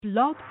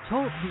Blog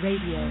Talk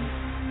Radio.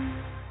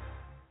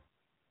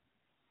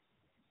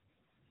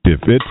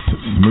 If it's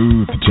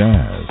smooth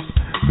jazz,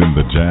 then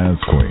the Jazz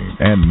Queen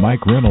and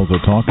Mike Reynolds are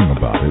talking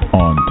about it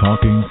on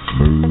Talking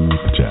Smooth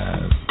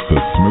Jazz,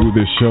 the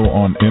smoothest show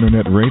on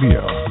internet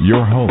radio.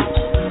 Your hosts,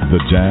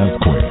 the Jazz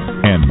Queen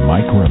and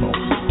Mike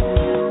Reynolds.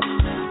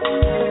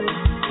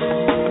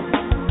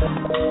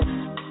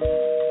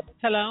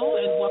 Hello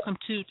and welcome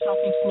to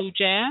Talking Smooth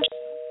Jazz.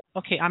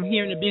 Okay, I'm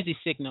hearing a busy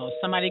signal.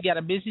 Somebody got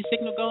a busy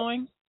signal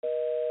going?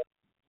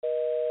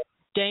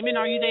 Damon,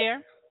 are you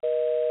there?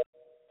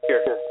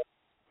 Here.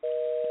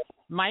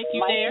 Mike,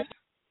 you there?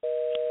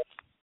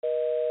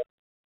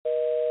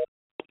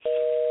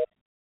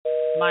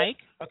 Mike?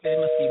 Okay, it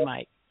must be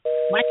Mike.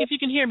 Mike, if you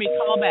can hear me,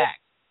 call back.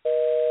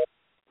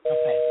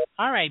 Okay.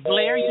 All right,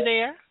 Blair, you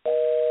there?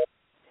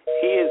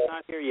 He is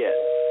not here yet.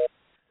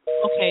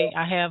 Okay,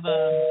 I have,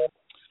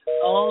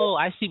 oh,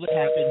 I see what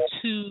happened.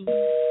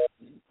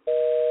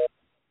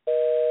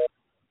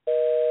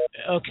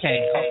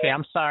 Okay,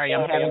 I'm sorry.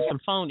 I'm having some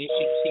phone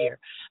issues here.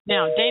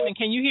 Now, Damon,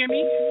 can you hear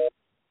me?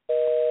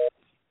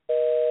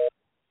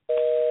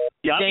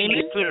 Yeah, I Damon? can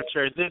hear you clear,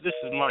 sir. This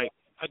is Mike.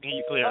 I can hear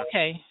you clear.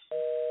 Okay.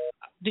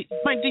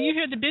 Mike, do you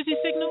hear the busy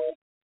signal?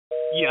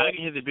 Yeah, I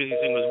can hear the busy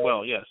signal as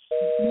well, yes.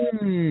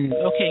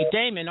 Okay,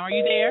 Damon, are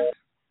you there?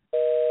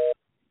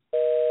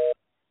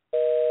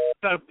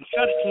 Can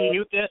you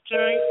mute that,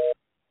 Terry?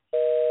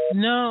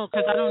 No,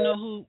 because I don't know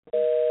who.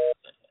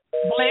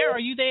 Blair, are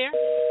you there?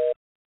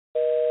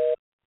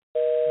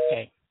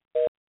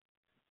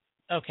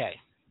 Okay.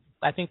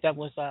 I think that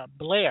was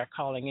Blair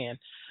calling in.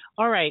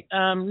 All right.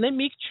 Let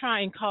me try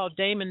and call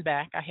Damon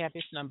back. I have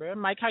his number.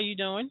 Mike, how you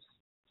doing?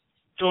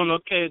 Doing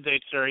okay today,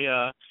 Terry.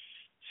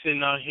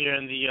 Sitting out here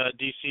in the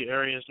D.C.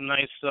 area. It's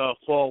nice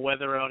fall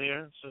weather out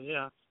here, so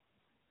yeah.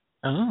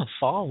 Oh,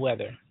 fall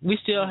weather. We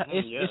still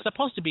it's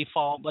supposed to be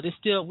fall, but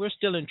we're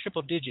still in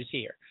triple digits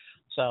here.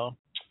 So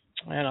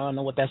I don't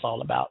know what that's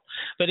all about.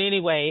 But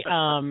anyway,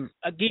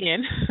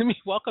 again, let me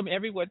welcome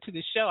everyone to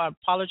the show. I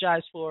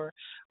apologize for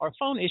our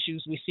phone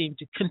issues we seem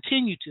to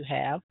continue to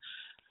have.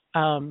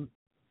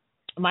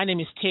 My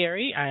name is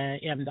Terry. I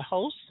am the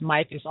host.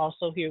 Mike is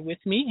also here with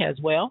me as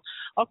well.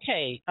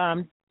 Okay,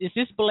 is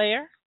this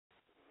Blair?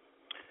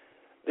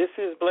 This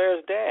is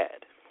Blair's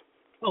dad.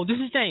 Oh, this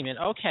is Damon.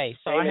 Okay,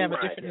 so Damon, I have a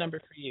right, different number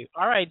for you.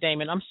 All right,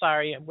 Damon, I'm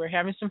sorry. We're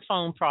having some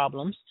phone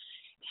problems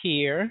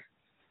here.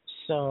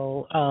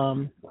 So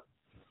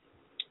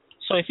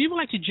if you would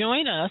like to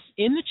join us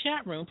in the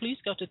chat room, please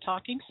go to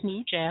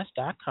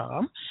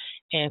TalkingSmoothJazz.com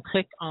and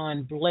click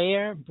on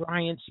Blair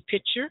Bryant's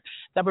picture.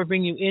 That will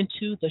bring you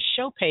into the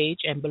show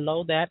page, and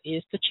below that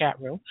is the chat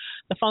room.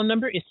 The phone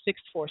number is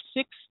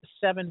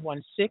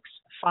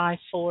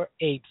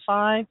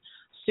 646-716-5485,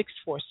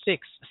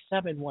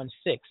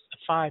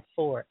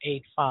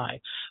 646-716-5485.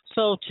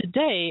 So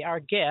today our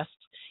guest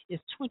is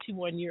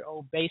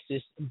 21-year-old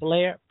bassist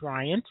Blair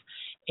Bryant,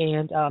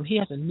 and he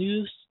has a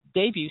new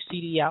debut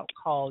CD out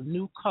called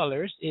New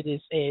Colors. It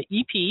is an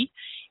EP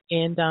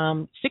and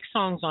 6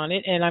 songs on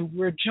it, and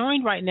we're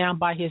joined right now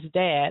by his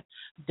dad,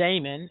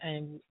 Damon,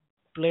 and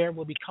Blair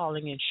will be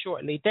calling in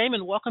shortly.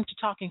 Damon, welcome to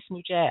Talking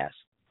Smooth Jazz.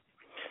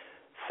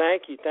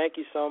 Thank you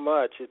so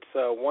much. It's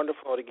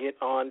wonderful to get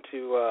on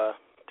to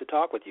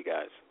talk with you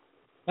guys.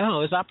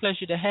 Oh, it's our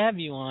pleasure to have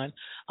you on.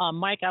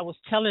 Mike, I was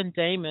telling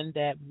Damon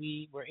that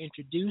we were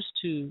introduced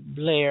to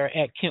Blair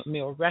at Kemp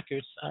Mill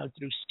Records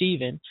through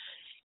Steven,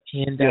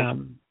 and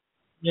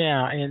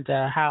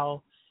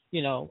how,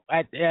 you know,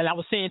 I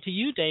was saying to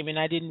you, Damon,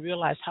 I didn't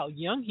realize how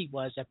young he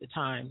was at the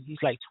time.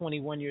 He's like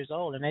 21 years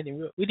old, and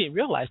we didn't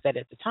realize that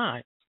at the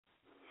time.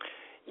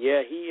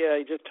 Yeah,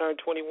 he just turned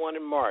 21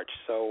 in March,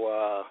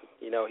 so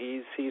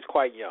he's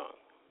quite young.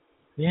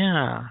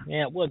 Yeah.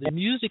 Well, the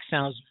music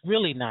sounds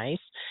really nice,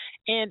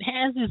 and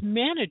has his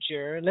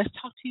manager. Let's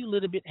talk to you a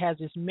little bit. Has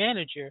his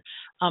manager?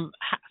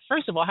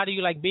 First of all, how do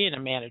you like being a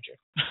manager?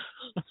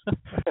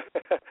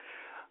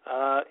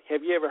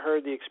 Have you ever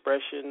heard the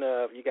expression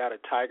of "you got a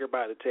tiger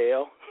by the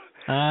tail"?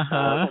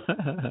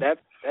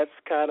 That's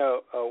kind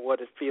of what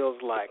it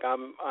feels like.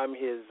 I'm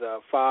his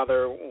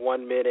father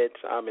one minute,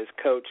 I'm his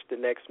coach the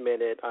next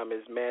minute, I'm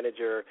his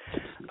manager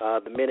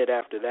the minute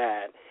after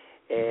that,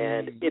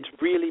 and it's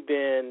really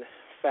been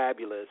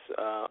fabulous.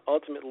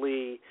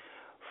 Ultimately,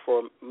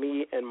 for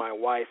me and my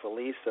wife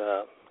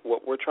Elisa,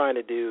 what we're trying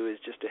to do is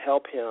just to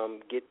help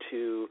him get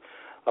to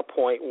a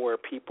point where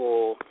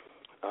people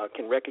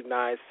can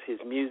recognize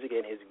his music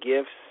and his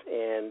gifts,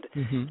 and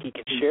he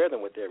can share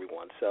them with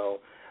everyone. So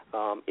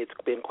it's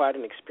been quite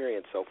an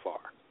experience so far.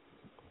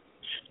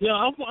 Yeah,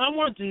 I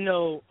wanted to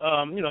know,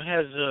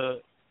 as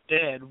a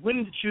dad,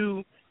 when did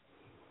you,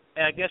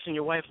 I guess, and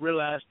your wife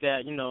realized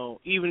that,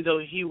 even though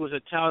he was a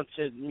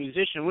talented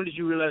musician, when did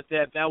you realize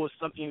that was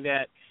something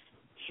that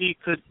he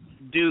could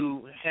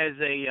do as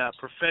a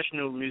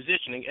professional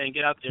musician and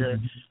get out there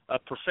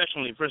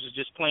professionally versus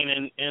just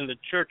playing in the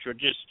church or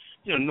just,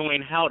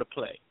 knowing how to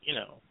play,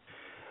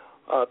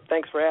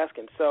 Thanks for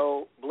asking.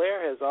 So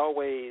Blair has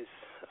always,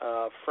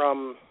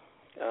 from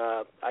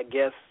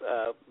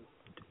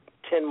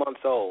 10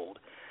 months old,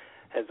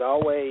 has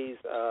always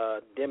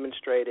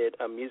demonstrated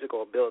a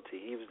musical ability.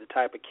 He was the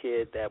type of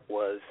kid that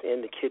was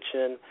in the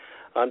kitchen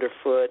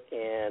underfoot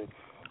and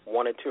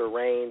wanted to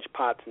arrange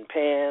pots and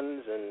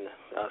pans and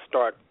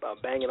start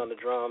banging on the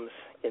drums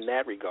in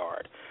that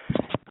regard.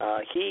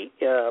 He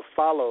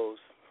follows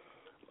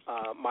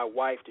my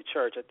wife to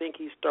church. I think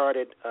he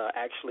started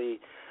actually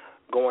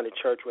going to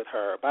church with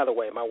her. By the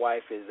way, my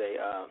wife is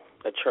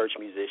a church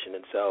musician,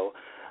 and so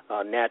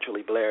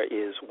naturally Blair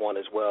is one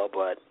as well.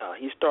 But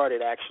he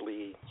started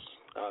actually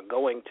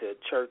going to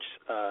church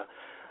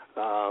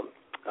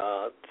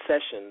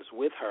sessions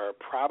with her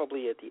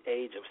probably at the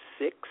age of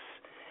 6.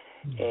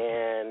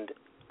 And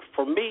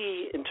for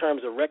me, in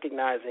terms of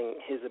recognizing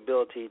his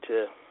ability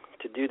to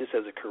do this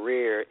as a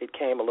career, it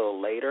came a little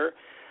later.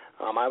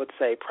 I would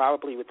say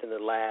probably within the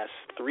last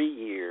 3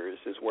 years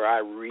is where I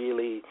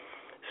really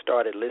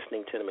started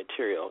listening to the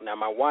material. Now,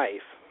 my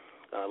wife,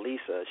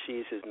 Lisa,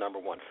 she's his number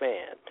one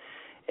fan,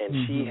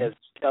 and she has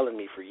been telling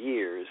me for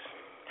years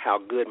how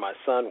good my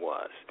son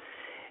was.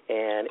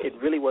 And it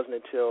really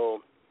wasn't until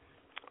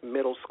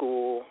middle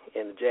school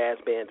and the jazz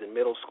bands in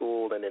middle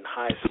school and in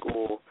high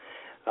school,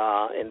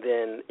 and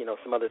then, you know,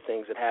 some other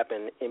things that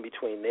happened in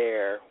between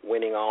there,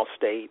 winning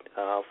All-State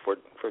for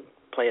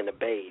playing the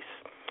bass,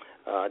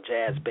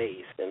 jazz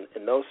bass,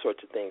 and those sorts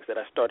of things, that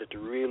I started to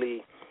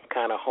really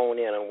kind of hone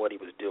in on what he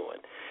was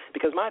doing.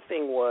 Because my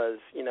thing was,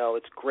 you know,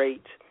 it's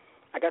great.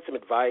 I got some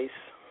advice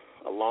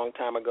a long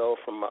time ago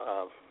from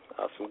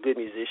some good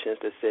musicians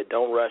that said,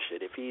 don't rush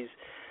it.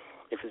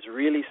 If it's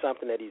really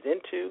something that he's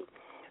into,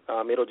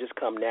 it'll just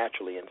come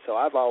naturally. And so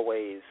I've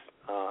always,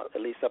 at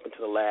least up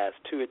until the last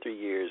 2 or 3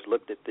 years,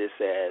 looked at this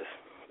as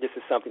this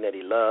is something that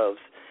he loves,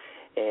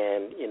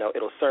 and, you know,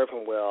 it'll serve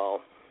him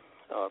well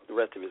the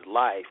rest of his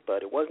life.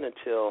 But it wasn't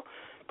until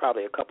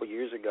probably a couple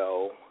years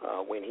ago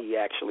when he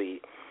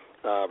actually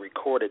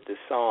recorded this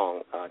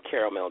song,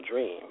 Caramel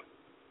Dream.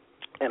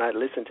 And I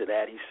listened to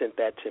that. He sent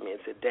that to me and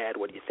said, Dad,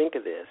 what do you think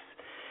of this?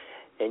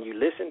 And you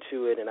listen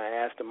to it, and I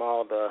asked him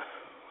all the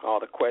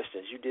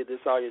questions. You did this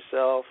all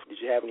yourself? Did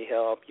you have any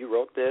help? You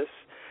wrote this?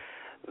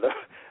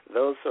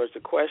 Those sorts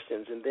of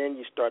questions. And then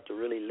you start to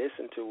really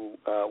listen to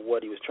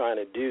what he was trying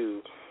to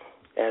do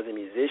as a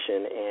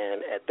musician.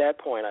 And at that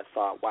point I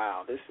thought,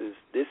 wow, this is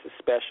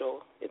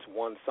special. It's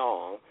one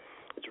song.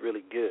 It's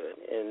really good.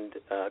 And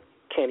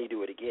can he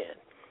do it again?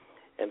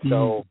 And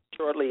so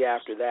shortly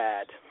after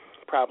that,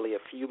 probably a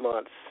few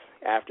months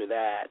after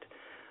that,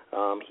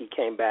 he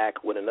came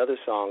back with another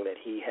song that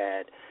he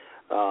had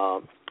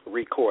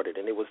recorded,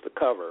 and it was the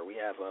cover. We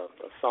have a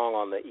song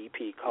on the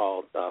EP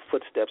called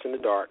Footsteps in the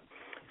Dark,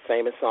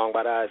 famous song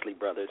by the Isley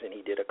Brothers, and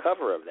he did a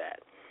cover of that.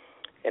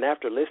 And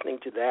after listening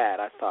to that,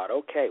 I thought,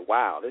 okay,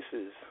 wow, this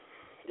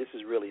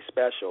is really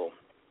special.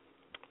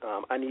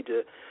 I need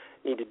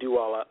to do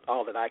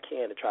all that I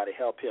can to try to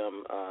help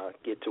him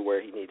get to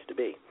where he needs to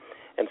be.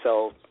 And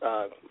so,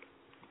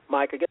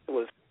 Mike, I guess it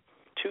was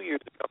 2 years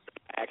ago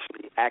that I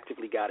actually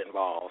actively got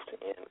involved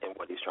in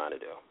what he's trying to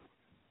do.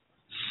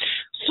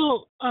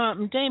 So,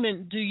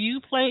 Damon, do you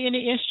play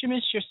any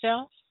instruments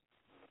yourself?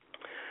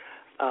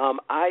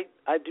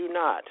 I do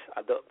not.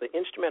 The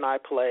instrument I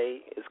play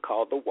is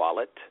called the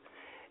wallet,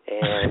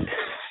 and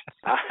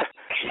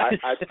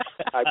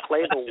I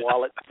play the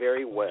wallet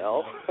very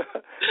well.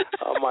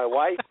 My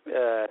wife,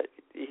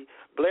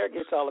 Blair,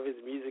 gets all of his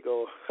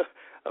musical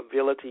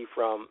ability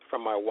from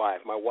my wife.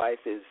 My wife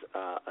is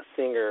a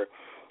singer,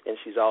 and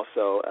she's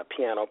also a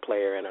piano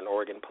player and an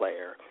organ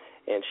player,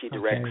 and she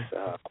directs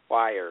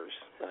choirs.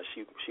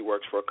 She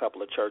works for a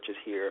couple of churches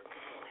here,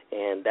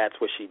 and that's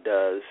what she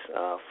does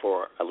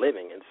for a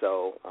living. And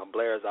so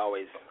Blair has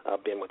always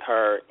been with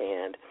her,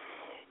 and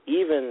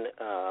even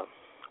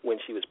when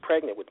she was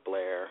pregnant with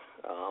Blair,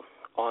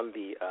 on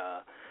the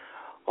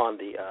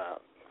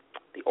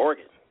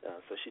organ.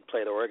 So she'd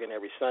play the organ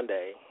every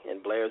Sunday,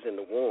 and Blair's in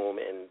the womb,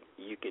 and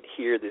you could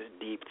hear this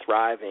deep,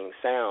 thriving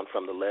sound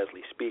from the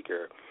Leslie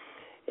speaker,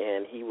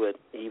 and he would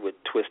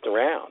twist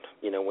around,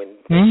 you know, when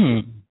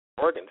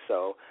organ.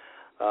 So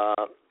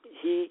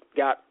he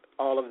got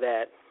all of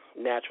that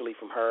naturally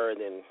from her,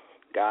 and then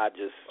God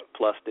just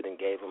plussed it and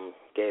gave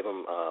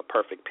him a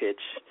perfect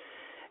pitch,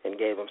 and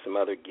gave him some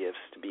other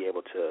gifts to be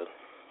able to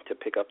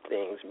pick up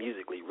things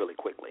musically really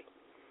quickly.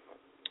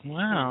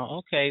 Wow.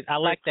 Okay, I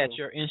like that.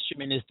 Your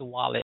instrument is the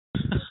wallet.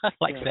 I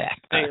like that.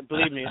 Hey,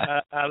 believe me,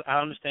 I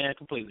understand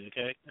completely.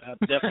 Okay, I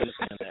definitely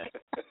understand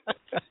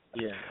that.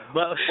 Yeah,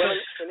 but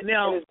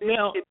now,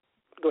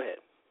 go ahead.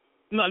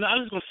 No, I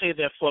was going to say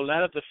that for a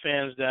lot of the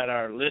fans that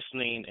are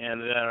listening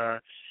and that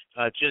are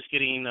just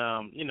getting,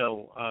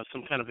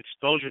 some kind of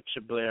exposure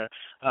to Blair.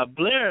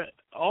 Blair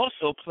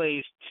also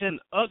plays 10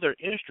 other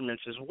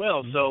instruments as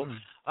well. So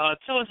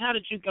tell us, how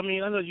did you? I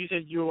mean, I know you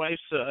said your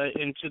wife's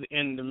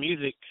in the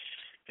music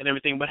and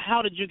everything, but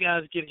how did you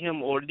guys get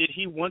him, or did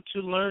he want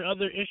to learn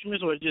other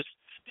instruments, or just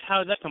how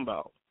did that come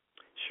about?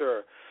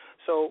 Sure.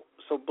 So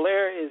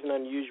Blair is an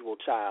unusual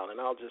child, and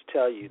I'll just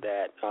tell you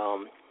that,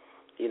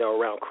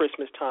 around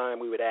Christmas time,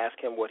 we would ask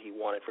him what he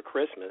wanted for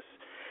Christmas,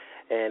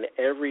 and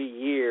every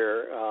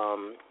year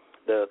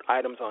the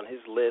items on his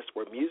list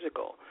were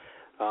musical.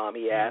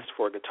 He asked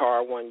for a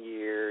guitar one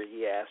year.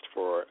 He asked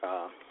for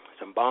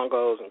some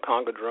bongos and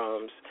conga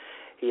drums.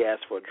 He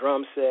asked for a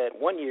drum set.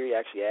 One year he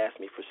actually asked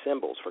me for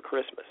cymbals for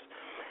Christmas.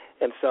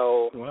 And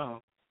so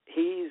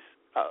he's,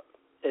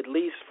 at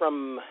least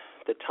from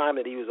the time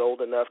that he was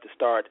old enough to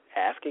start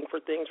asking for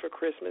things for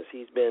Christmas,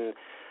 he's been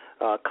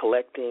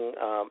collecting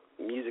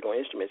musical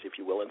instruments, if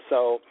you will. And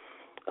so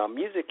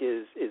music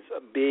is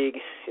a big,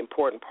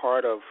 important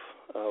part of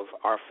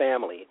our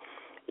family.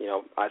 You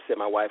know, I said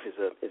my wife is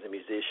a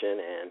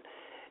musician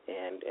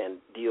and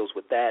deals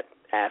with that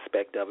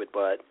aspect of it,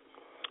 but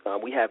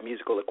we have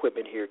musical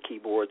equipment here,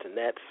 keyboards and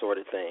that sort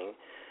of thing.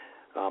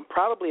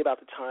 Probably about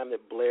the time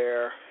that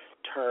Blair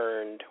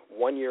turned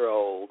 1 year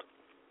old,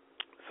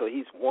 so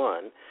he's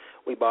 1,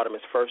 we bought him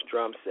his first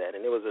drum set,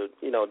 and it was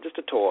just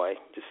a toy,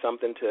 just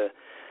something to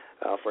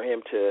for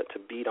him to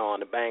beat on,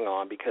 to bang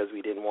on, because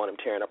we didn't want him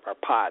tearing up our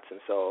pots. And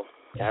so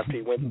after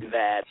he went through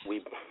that,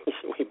 we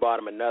bought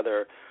him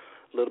another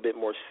little bit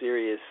more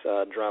serious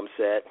drum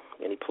set,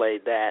 and he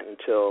played that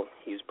until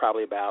he was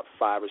probably about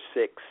 5 or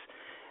 6.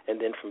 And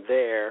then from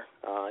there,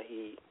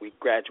 we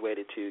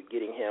graduated to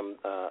getting him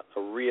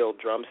a real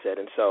drum set.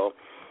 And so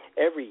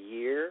every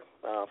year,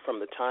 from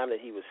the time that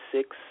he was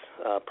 6,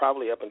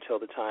 probably up until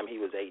the time he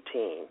was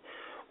 18,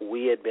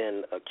 we had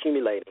been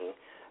accumulating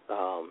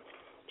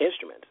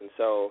instruments. And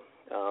so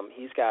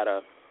he's got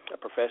a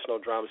professional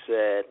drum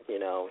set. You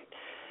know,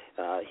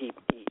 he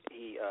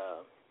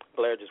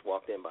Blair just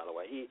walked in, by the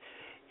way.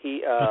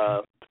 He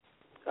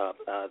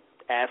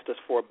asked us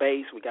for a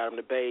bass. We got him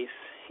the bass.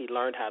 He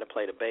learned how to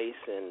play the bass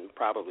in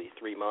probably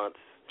 3 months,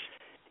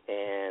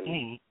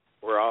 and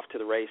we're off to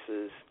the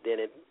races. Then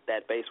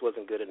that bass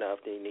wasn't good enough.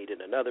 Then he needed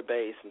another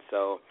bass, and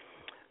so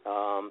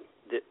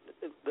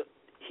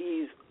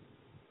he's,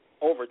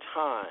 over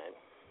time,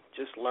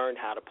 just learned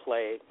how to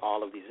play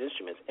all of these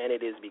instruments, and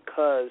it is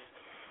because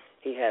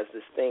he has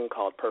this thing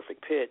called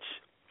perfect pitch,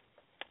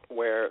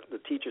 where the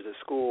teachers at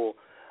school,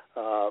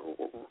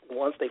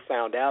 once they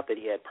found out that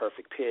he had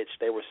perfect pitch,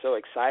 they were so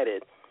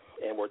excited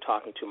and were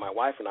talking to my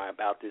wife and I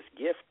about this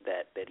gift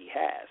that he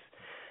has.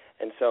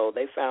 And so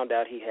they found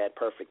out he had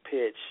perfect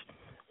pitch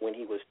when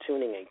he was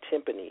tuning a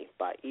timpani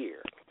by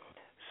ear.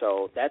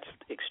 So that's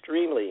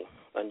extremely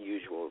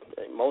unusual.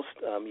 Most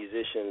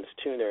musicians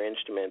tune their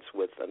instruments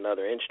with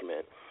another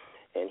instrument,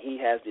 and he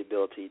has the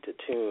ability to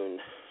tune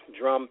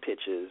drum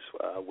pitches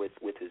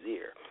with his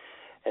ear.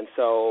 And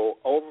so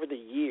over the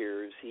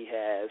years, he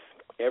has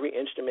every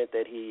instrument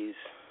that he's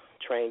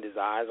trained his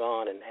eyes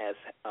on and has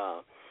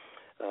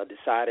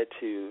decided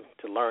to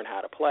learn how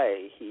to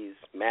play, he's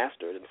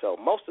mastered. And so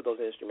most of those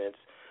instruments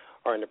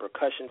are in the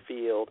percussion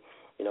field,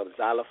 you know, the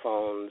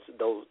xylophones,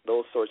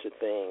 those sorts of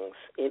things,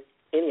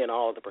 any and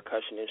all of the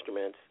percussion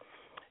instruments.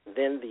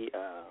 Then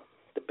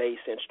the bass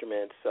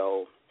instruments,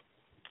 so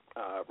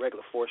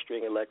regular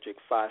 4-string electric,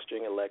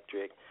 5-string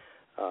electric,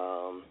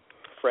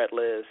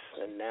 fretless,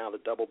 and now the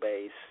double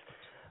bass,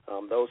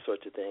 those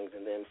sorts of things.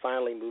 And then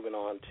finally moving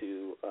on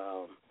to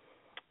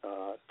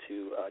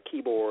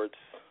keyboards,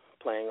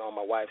 playing on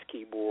my wife's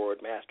keyboard,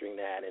 mastering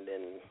that, and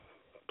then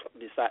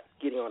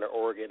getting on her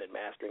organ and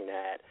mastering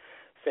that,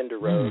 Fender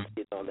Rhodes,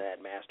 getting on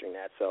that, mastering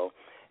that. So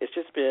it's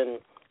just been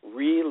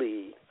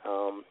really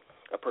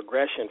a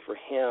progression for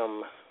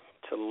him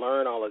to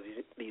learn all of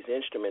these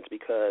instruments,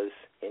 because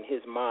in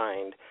his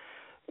mind,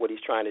 what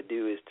he's trying to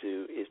do is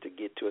to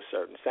get to a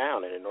certain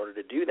sound. And in order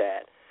to do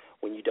that,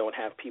 when you don't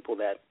have people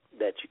that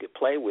you could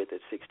play with at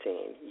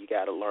 16, you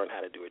got to learn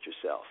how to do it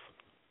yourself.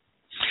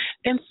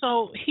 And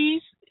so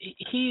he's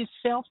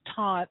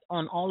self-taught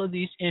on all of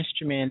these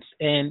instruments,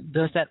 and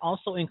does that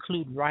also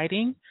include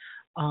writing,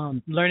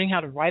 learning how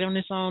to write on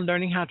his own,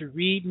 learning how to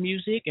read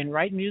music and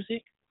write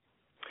music?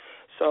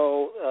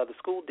 So the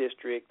school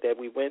district that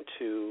we went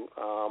to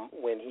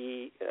when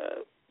he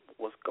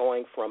was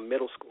going from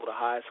middle school to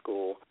high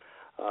school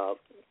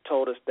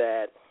told us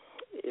that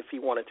if he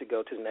wanted to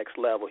go to the next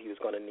level, he was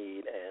going to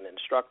need an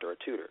instructor, a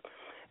tutor.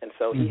 And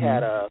so he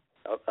had a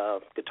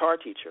guitar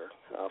teacher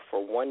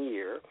for 1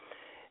 year,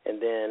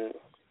 and then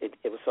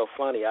it was so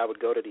funny. I would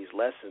go to these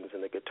lessons,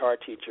 and the guitar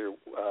teacher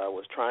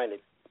was trying to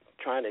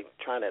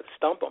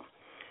stump him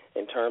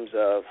in terms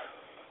of,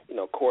 you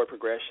know, chord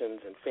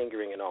progressions and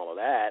fingering and all of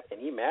that, and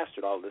he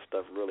mastered all of this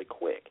stuff really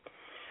quick.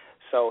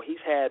 So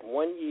he's had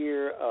 1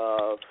 year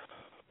of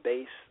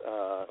bass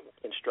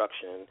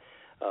instruction.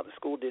 The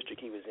school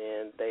district he was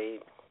in, they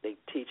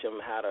teach him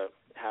how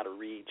to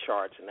read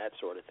charts and that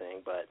sort of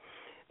thing. But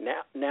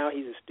now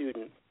he's a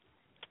student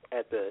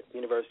at the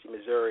University of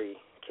Missouri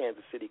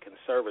Kansas City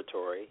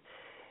Conservatory,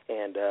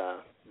 and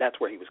that's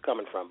where he was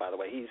coming from, by the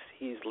way.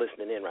 He's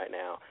listening in right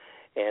now.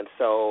 And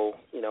so,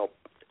 you know,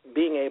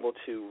 being able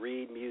to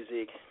read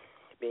music,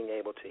 being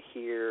able to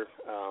hear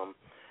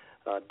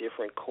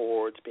different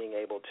chords, being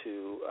able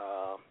to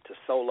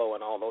solo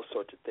and all those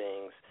sorts of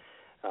things,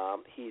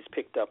 he's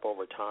picked up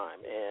over time.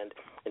 And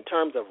in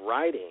terms of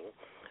writing,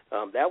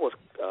 that was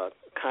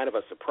kind of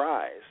a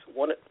surprise.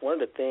 One of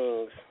the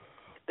things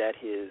that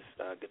his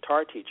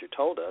guitar teacher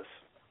told us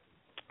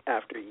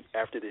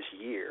after this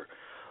year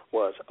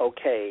was,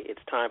 okay,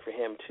 it's time for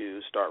him to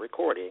start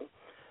recording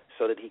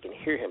so that he can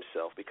hear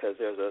himself, because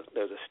there's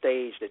a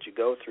stage that you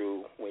go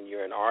through when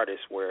you're an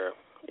artist where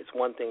it's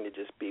one thing to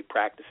just be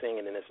practicing,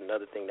 and then it's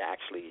another thing to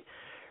actually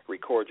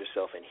record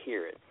yourself and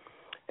hear it.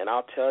 And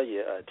I'll tell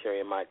you, Terry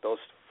and Mike, those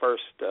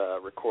first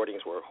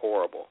recordings were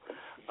horrible.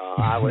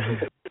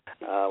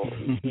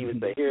 He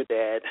would say, "Here,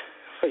 Dad,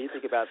 what do you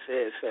think about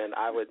this?" And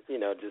I would,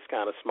 just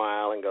kind of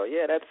smile and go,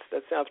 "Yeah,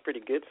 that sounds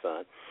pretty good,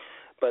 son."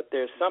 But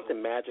there's something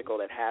magical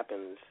that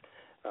happens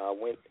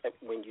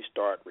when you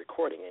start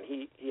recording, and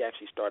he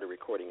actually started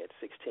recording at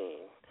 16.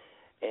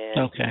 And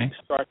okay.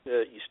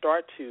 you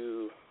start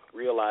to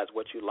realize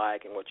what you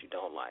like and what you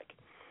don't like.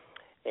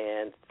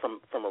 And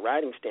from a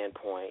writing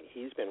standpoint,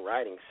 he's been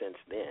writing since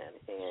then,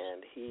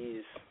 and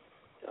he's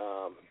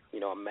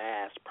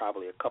amassed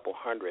probably a couple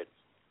hundred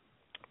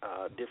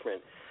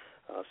different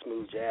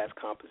smooth jazz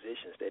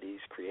compositions that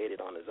he's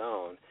created on his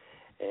own.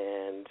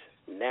 And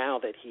now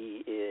that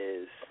he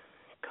is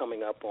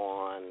coming up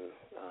on,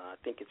 I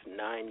think it's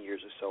 9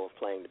 years or so of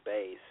playing the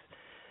bass,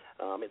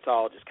 it's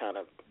all just kind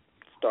of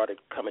started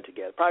coming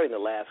together, probably in the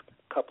last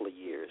couple of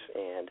years.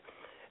 And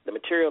the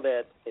material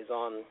that is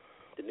on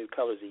the New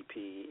Colors EP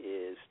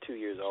is 2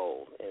 years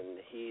old, and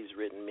he's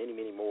written many,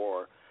 many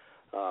more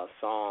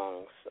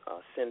songs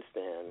since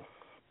then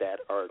that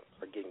are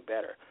getting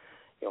better.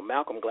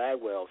 Malcolm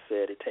Gladwell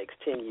said it takes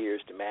 10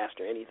 years to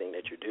master anything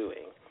that you're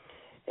doing,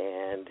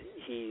 and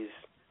he's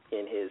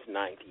in his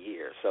 9th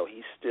year, so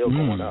he's still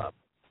going up.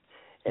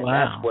 And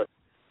wow.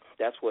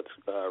 that's what's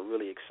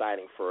really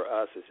exciting for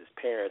us as his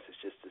parents, is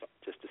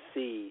just to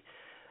see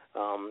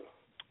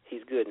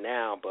he's good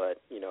now,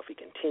 but if he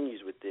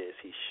continues with this,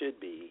 he should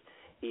be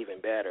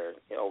even better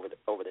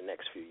over the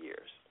next few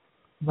years.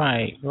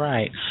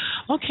 Right.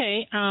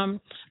 Okay,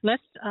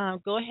 let's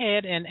go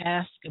ahead and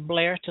ask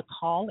Blair to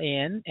call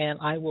in, and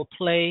I will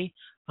play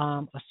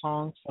a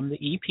song from the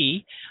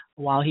EP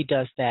while he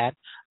does that.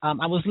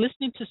 I was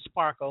listening to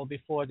Sparkle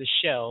before the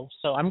show,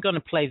 so I'm going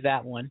to play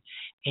that one,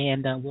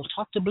 and we'll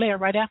talk to Blair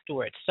right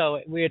afterwards. So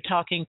we're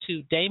talking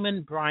to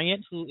Damon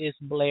Bryant, who is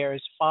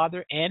Blair's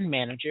father and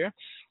manager.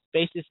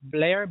 Bassist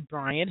Blair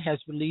Bryant has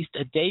released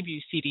a debut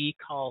CD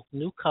called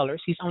New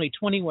Colors. He's only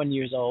 21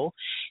 years old,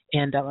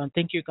 and I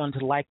think you're going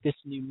to like this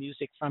new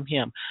music from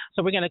him.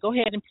 So we're going to go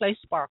ahead and play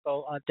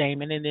Sparkle,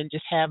 Damon, and then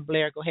just have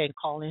Blair go ahead and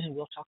call in, and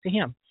we'll talk to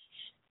him.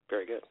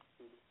 Very good.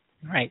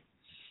 All right.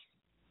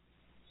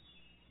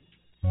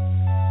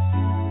 Thank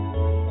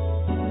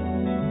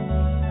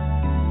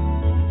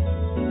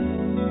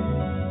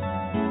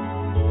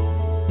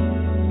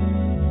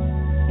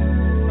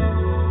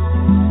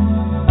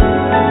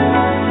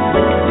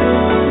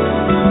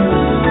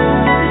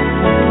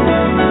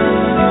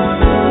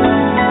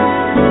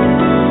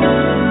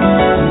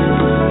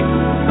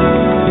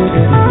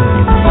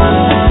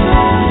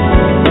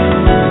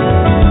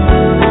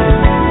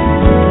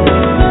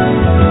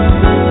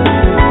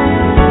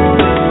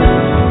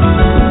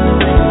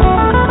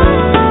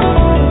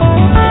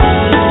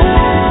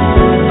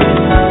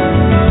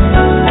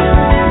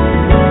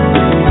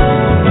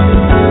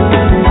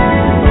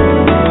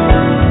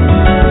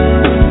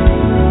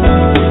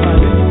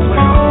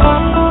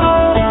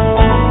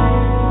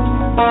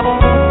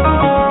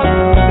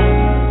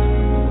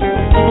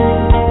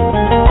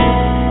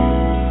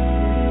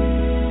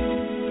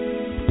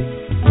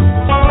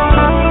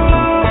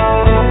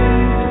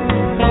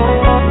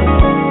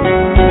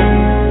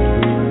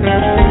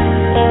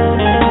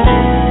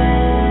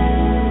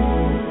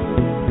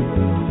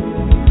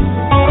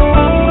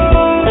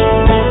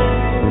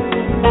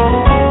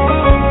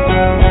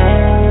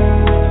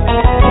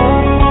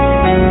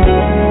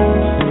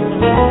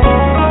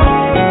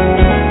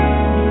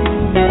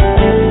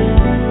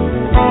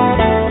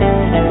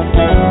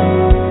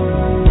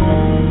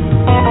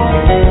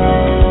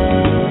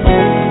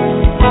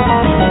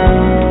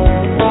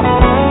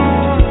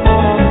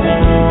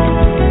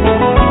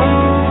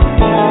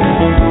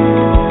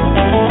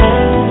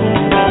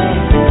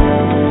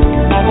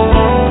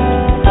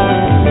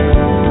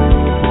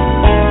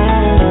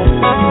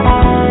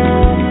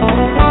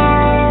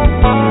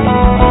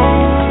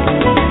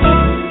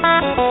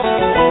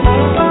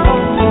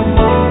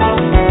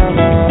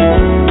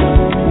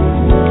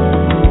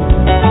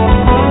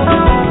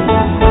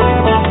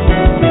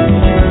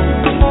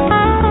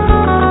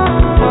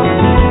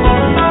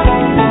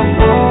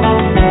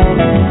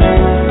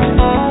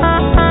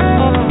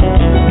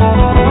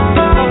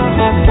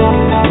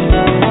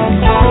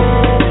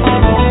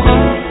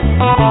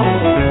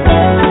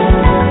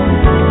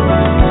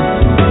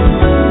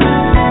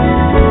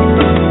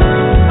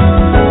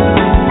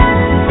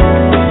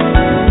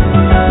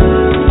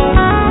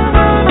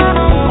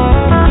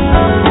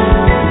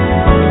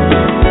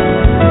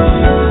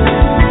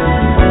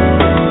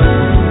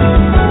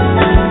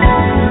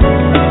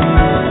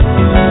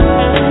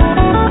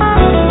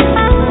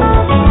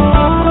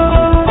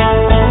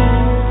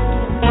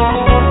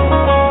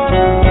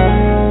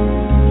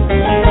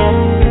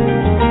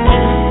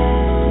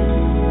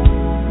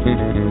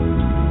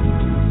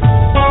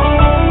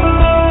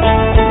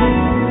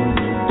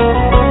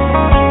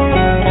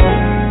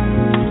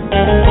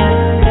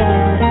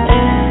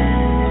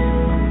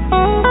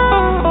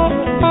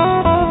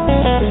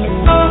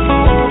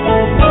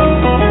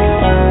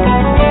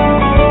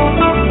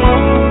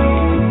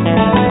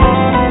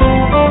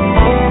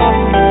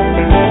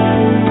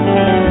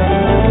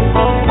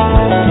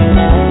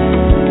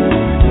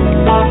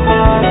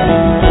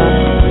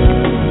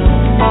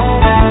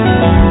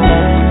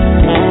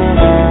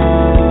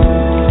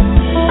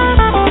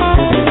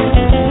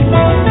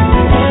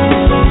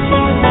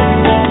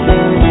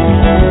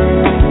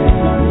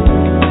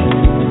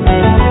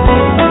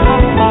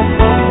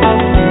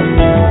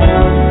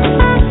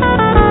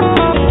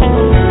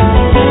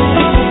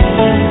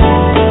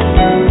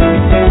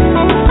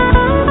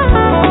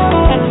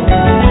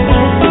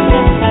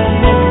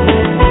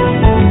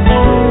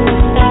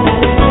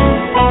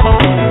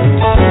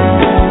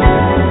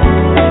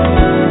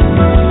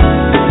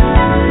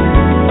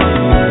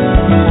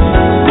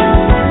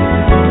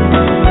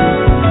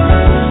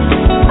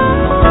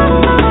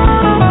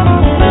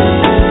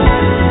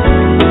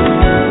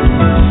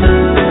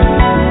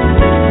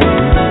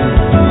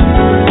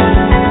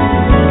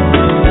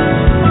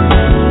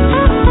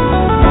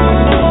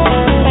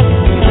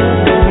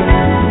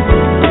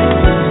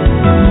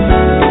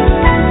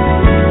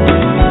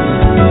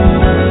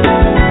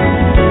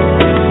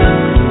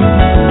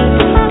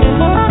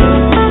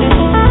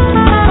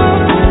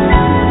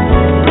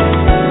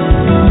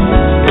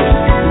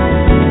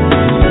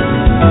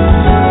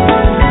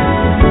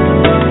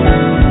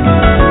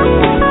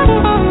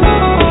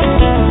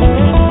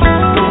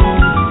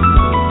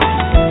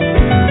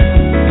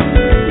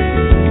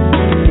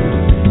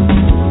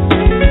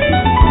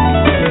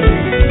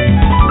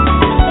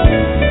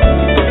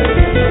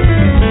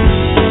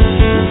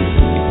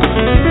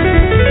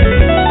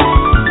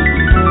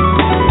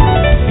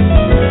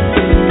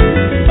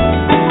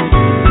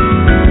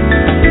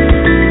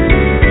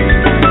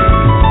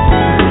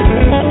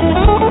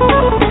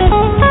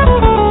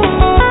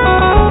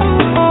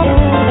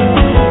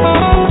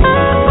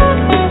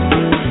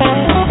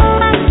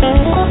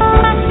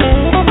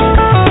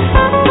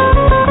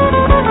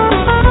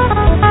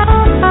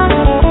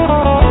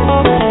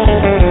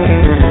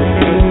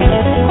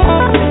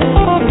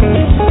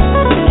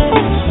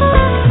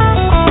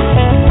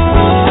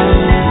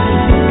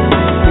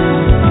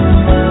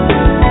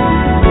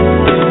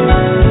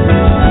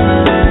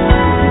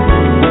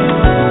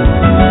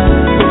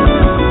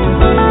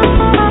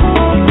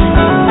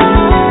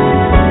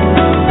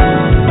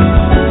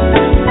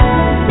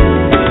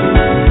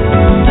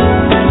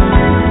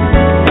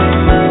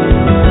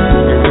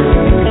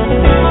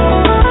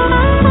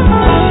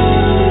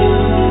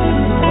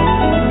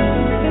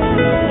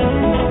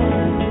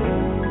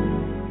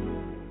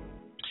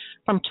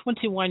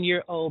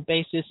 21-year-old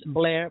bassist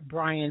Blair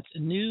Bryant's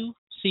new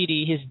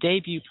CD, his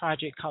debut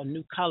project called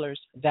New Colors.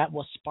 That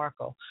was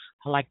Sparkle.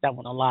 I like that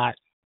one a lot.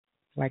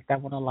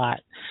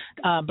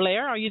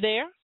 Blair, are you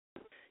there?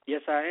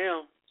 Yes, I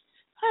am.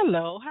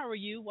 Hello. How are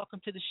you? Welcome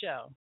to the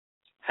show.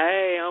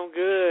 Hey, I'm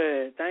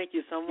good. Thank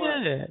you so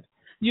much. Good.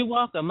 You're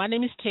welcome. My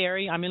name is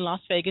Terry. I'm in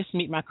Las Vegas.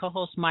 Meet my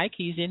co-host Mike.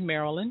 He's in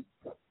Maryland.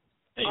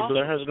 Hey,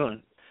 Blair, how's it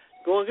going?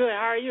 Going good.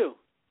 How are you?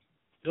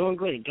 Doing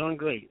great.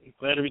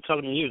 Glad to be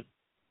talking to you.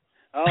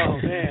 Oh,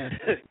 man.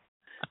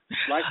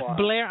 Likewise.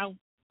 Blair,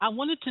 I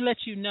wanted to let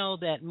you know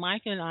that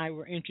Mike and I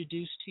were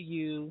introduced to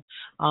you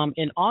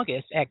in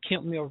August at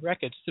Kemp Mill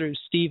Records through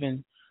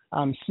Stephen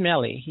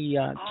Smelly. He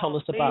told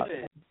us about.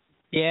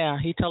 Yeah,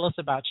 he told us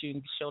about you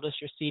and showed us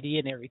your CD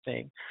and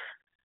everything.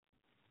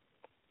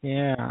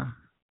 Yeah.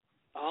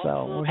 Awesome.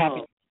 So we're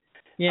happy.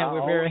 Yeah,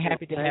 we're very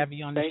happy to have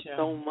you on the show. Thanks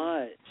so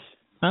much.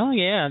 Oh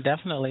yeah,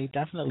 definitely.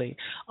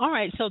 All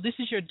right, so this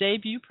is your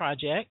debut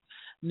project,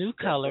 New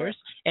Colors,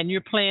 and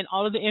you're playing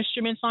all of the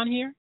instruments on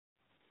here?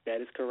 That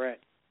is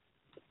correct.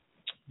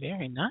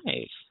 Very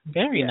nice.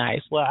 Very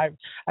nice. Well,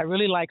 I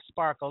really like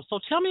Sparkle. So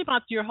tell me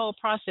about your whole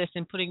process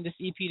in putting this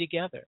EP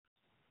together.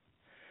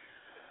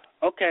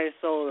 Okay,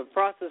 so the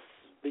process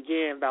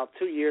began about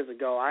 2 years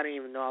ago. I didn't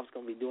even know I was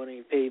going to be doing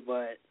an EP,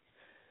 but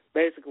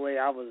basically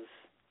I was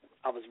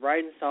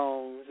writing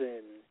songs,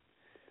 and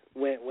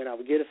when I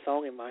would get a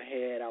song in my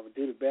head, I would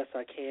do the best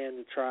I can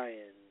to try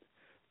and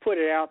put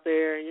it out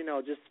there,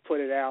 just put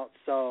it out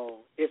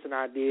so it's an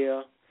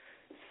idea.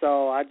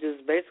 So I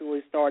just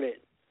basically started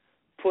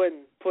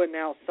putting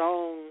out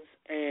songs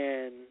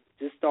and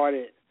just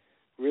started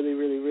really,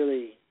 really,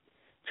 really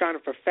trying to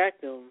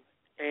perfect them.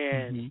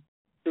 And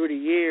through the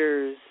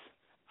years,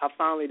 I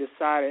finally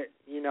decided,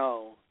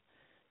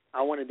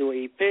 I want to do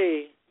an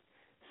EP.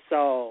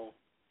 So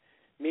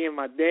me and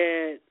my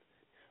dad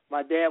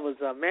was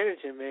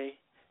managing me,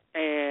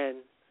 and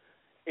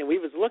we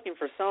was looking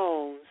for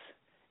songs,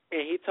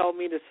 and he told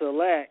me to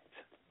select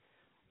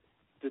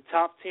the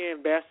top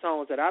 10 best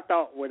songs that I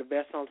thought were the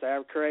best songs I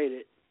ever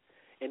created,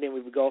 and then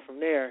we would go from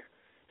there.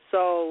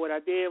 So what I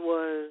did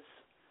was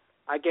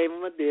I gave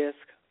him a disc,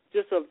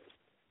 just of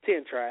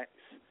 10 tracks,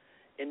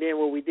 and then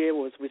what we did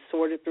was we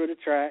sorted through the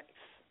tracks,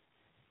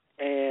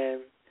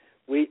 and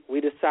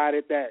we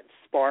decided that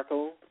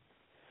Sparkle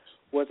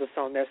was a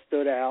song that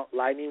stood out,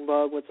 Lightning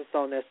Bug was a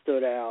song that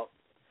stood out,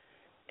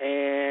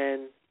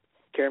 and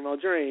Caramel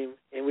Dream,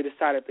 and we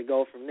decided to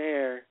go from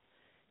there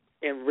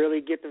and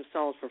really get them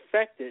songs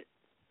perfected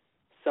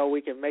so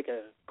we can make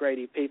a great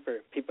EP for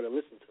people to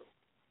listen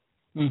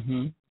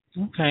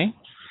to. Okay.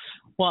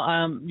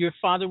 Well, your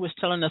father was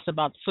telling us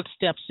about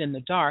Footsteps in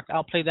the Dark.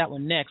 I'll play that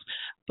one next.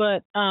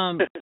 But I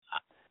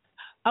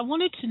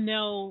wanted to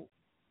know,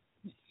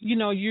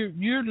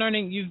 you're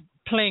learning, you're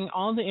playing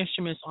all the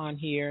instruments on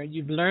here.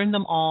 You've learned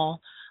them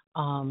all,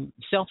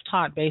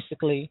 self-taught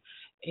basically,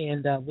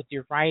 and with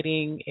your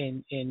writing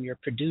and your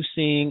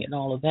producing and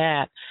all of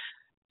that.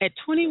 At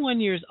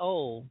 21 years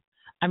old,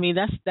 I mean,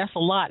 that's a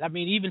lot. I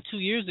mean, even 2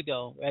 years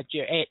ago, at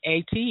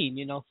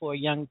 18, for a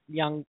young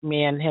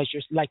man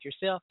like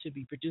yourself to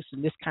be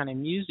producing this kind of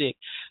music,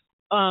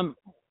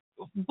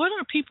 what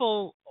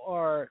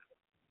are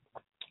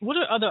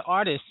other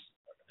artists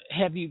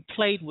have you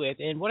played with,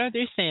 and what are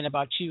they saying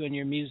about you and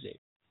your music?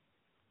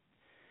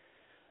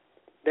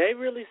 They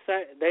really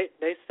say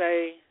they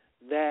say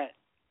that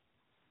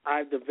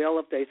I've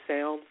developed a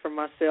sound for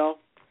myself.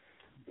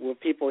 When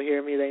people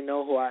hear me, they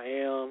know who I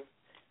am.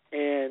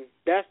 And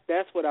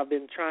that's what I've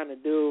been trying to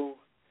do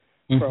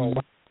for a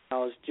while. I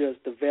was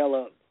just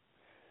develop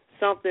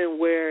something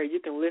where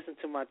you can listen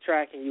to my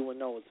track and you will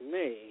know it's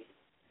me.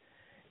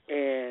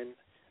 And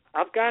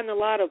I've gotten a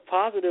lot of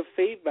positive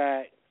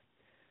feedback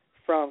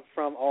from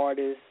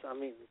artists. I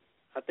mean,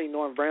 I think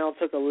Norman Brown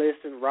took a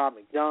listen, Rob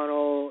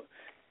McDonald,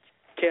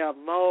 Kev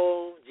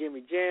Moe,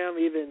 Jimmy Jam,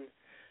 even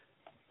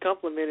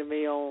complimented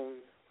me on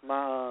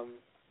my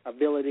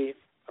ability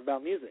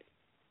about music.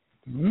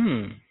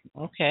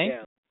 Okay.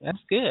 Yeah. That's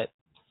good.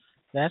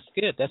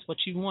 That's what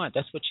you want.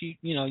 That's what you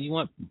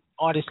want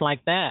artists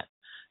like that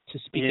to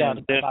speak out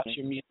about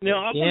your music. Now,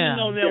 I want to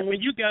know now, when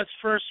you guys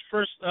first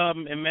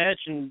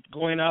imagined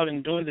going out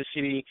and doing the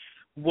CD,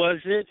 was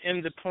it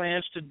in the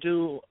plans to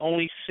do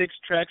only 6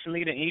 tracks and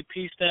make it an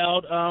EP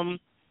style,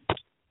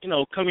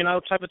 coming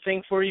out type of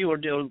thing for you, or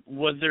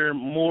was there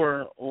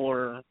more,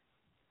 or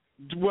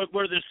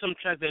were there some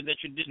tracks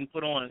that you didn't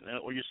put on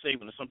or you're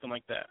saving or something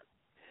like that?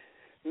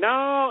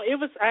 No, it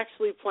was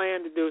actually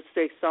planned to do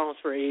 6 songs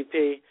for EP.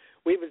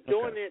 We was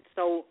doing it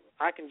so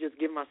I can just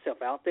get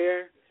myself out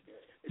there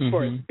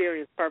for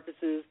experience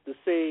purposes to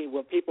see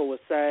what people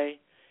would say.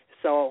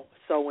 So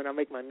when I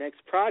make my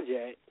next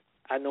project,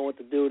 I know what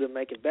to do to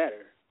make it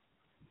better.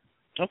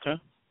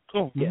 Okay,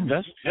 cool. Yeah,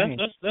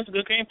 that's a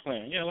good game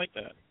plan. Yeah, I like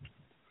that.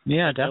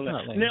 Yeah,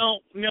 definitely. Now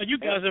you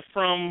guys are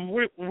from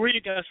where are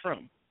you guys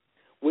from?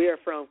 We are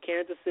from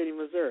Kansas City,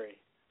 Missouri.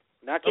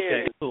 Not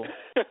Kansas. Okay, cool.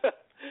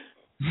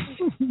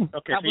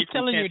 Okay, I was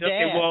telling your dad.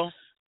 Okay, well,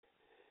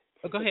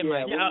 Go ahead,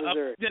 Yeah, Mike.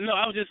 Missouri.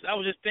 I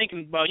was just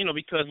thinking about,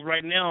 because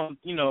right now,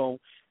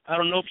 I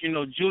don't know if you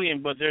know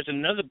Julian, but there's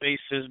another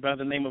bassist by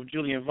the name of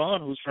Julian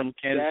Vaughn who's from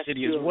Kansas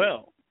City Julian. as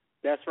well.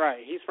 That's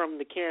right. He's from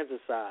the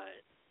Kansas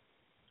side.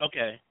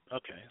 Okay.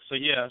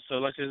 So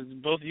like I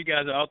said, both of you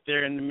guys are out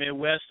there in the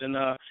Midwest, and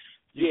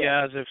you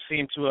guys have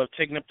seemed to have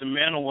taken up the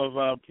mantle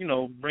of,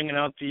 bringing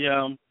out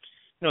the,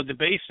 the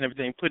bass and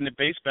everything, putting the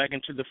bass back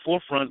into the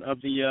forefront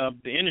of the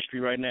industry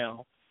right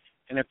now,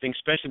 and everything,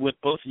 especially with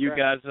both of you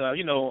guys,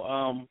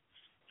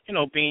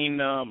 being,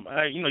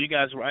 you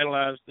guys were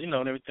idolized, and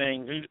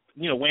everything.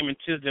 Wayman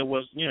Tisdale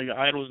was, your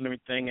idols and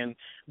everything, and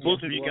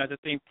both of you guys, I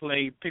think,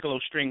 play piccolo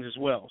strings as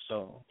well.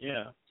 So,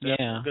 that's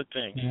a good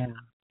thing. Yeah.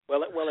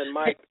 Well, and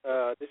Mike,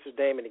 this is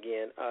Damon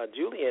again.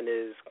 Julian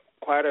is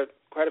quite a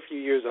few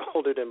years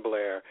older than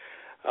Blair.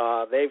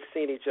 They've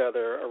seen each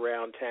other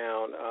around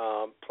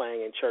town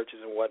playing in churches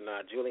and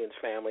whatnot. Julian's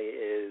family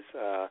is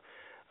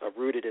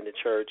rooted in the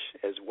church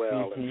as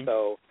well, and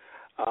so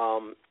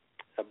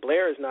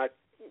Blair is not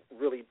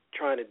really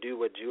trying to do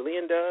what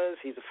Julian does.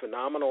 He's a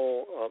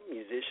phenomenal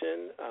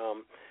musician,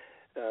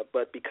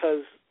 but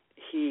because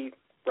he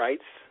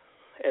writes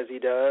as he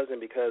does, and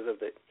because of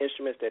the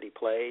instruments that he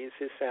plays,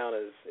 his sound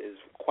is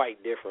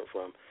quite different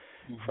from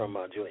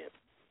Julian.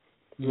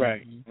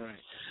 Right.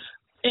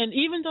 And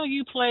even though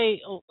you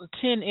play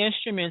 10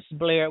 instruments,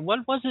 Blair,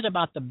 what was it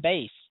about the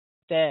bass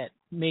that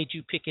made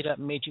you pick it up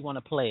and made you want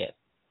to play it?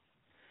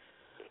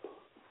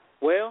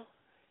 Well,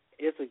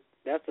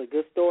 that's a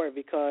good story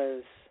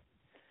because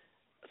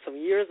some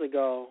years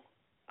ago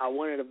I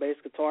wanted a bass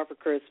guitar for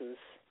Christmas,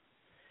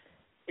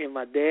 and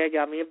my dad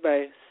got me a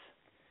bass,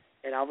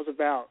 and I was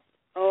about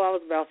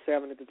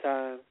 7 at the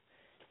time,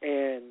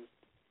 and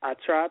I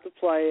tried to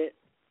play it,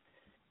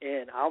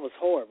 and I was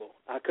horrible.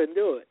 I couldn't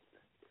do it.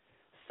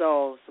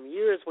 So some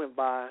years went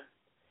by,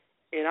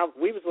 and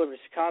we was living in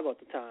Chicago at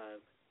the time,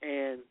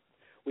 and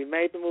we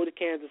made the move to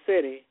Kansas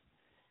City,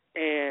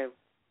 and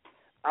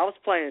I was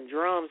playing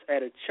drums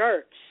at a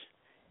church,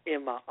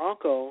 and my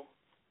uncle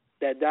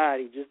that died,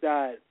 he just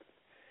died,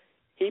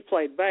 he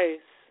played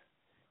bass,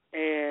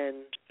 and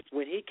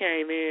when he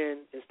came in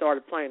and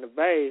started playing the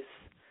bass,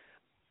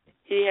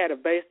 he had a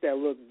bass that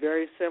looked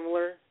very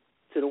similar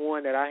to the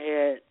one that I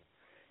had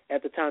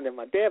at the time that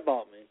my dad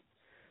bought me.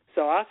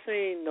 So I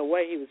seen the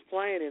way he was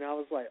playing, and I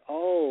was like,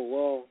 oh,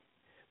 well,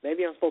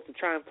 maybe I'm supposed to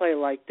try and play it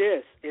like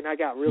this, and I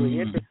got really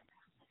interested.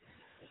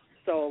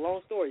 So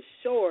long story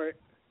short,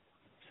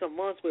 some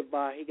months went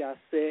by, he got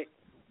sick,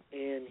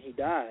 and he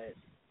died.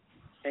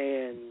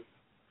 And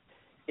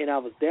I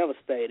was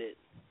devastated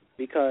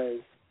because,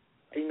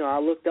 I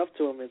looked up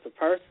to him as a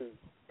person,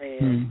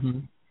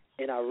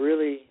 and I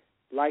really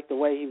liked the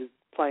way he was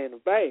playing the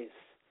bass.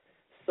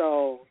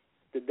 So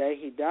the day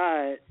he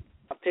died,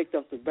 I picked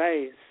up the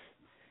bass,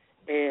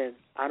 and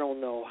I don't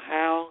know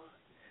how,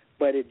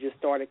 but it just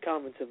started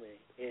coming to me,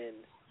 and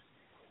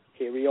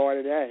here we are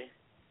today.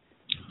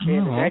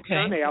 And the next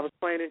Sunday, I was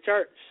playing in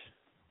church,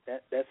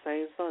 that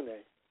same Sunday.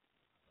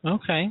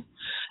 Okay.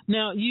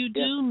 Now, you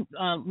do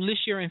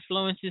list your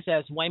influences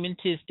as Wayman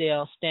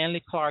Tisdale,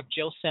 Stanley Clarke,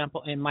 Joe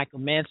Sample, and Michael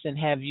Manson.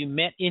 Have you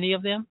met any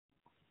of them?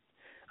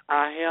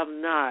 I have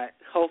not.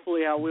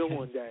 Hopefully I will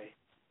one day.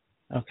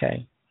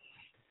 Okay.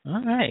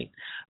 All right.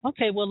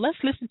 Okay, well, let's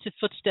listen to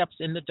Footsteps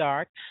in the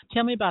Dark.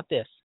 Tell me about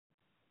this.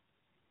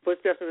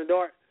 Footsteps in the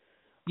Dark?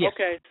 Yes.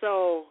 Okay,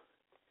 so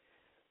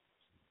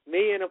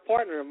me and a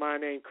partner of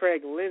mine named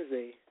Craig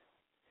Lindsay,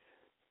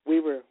 we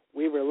were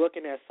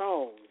looking at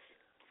songs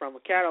from a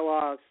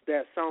catalog,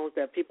 that songs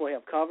that people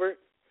have covered,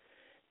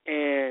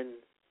 and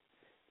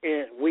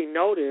we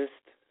noticed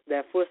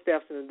that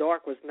Footsteps in the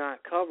Dark was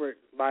not covered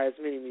by as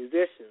many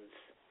musicians.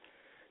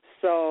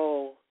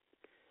 So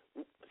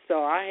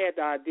I had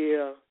the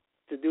idea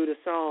to do the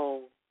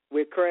song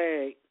with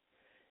Craig,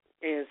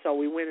 and so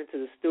we went into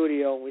the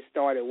studio and we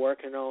started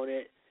working on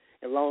it.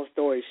 And long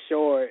story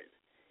short,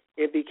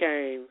 it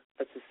became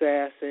a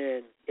success,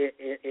 and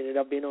it ended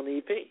up being on the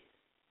EP.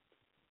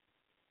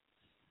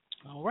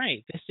 All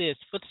right. This is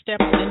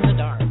Footsteps in the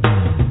Dark.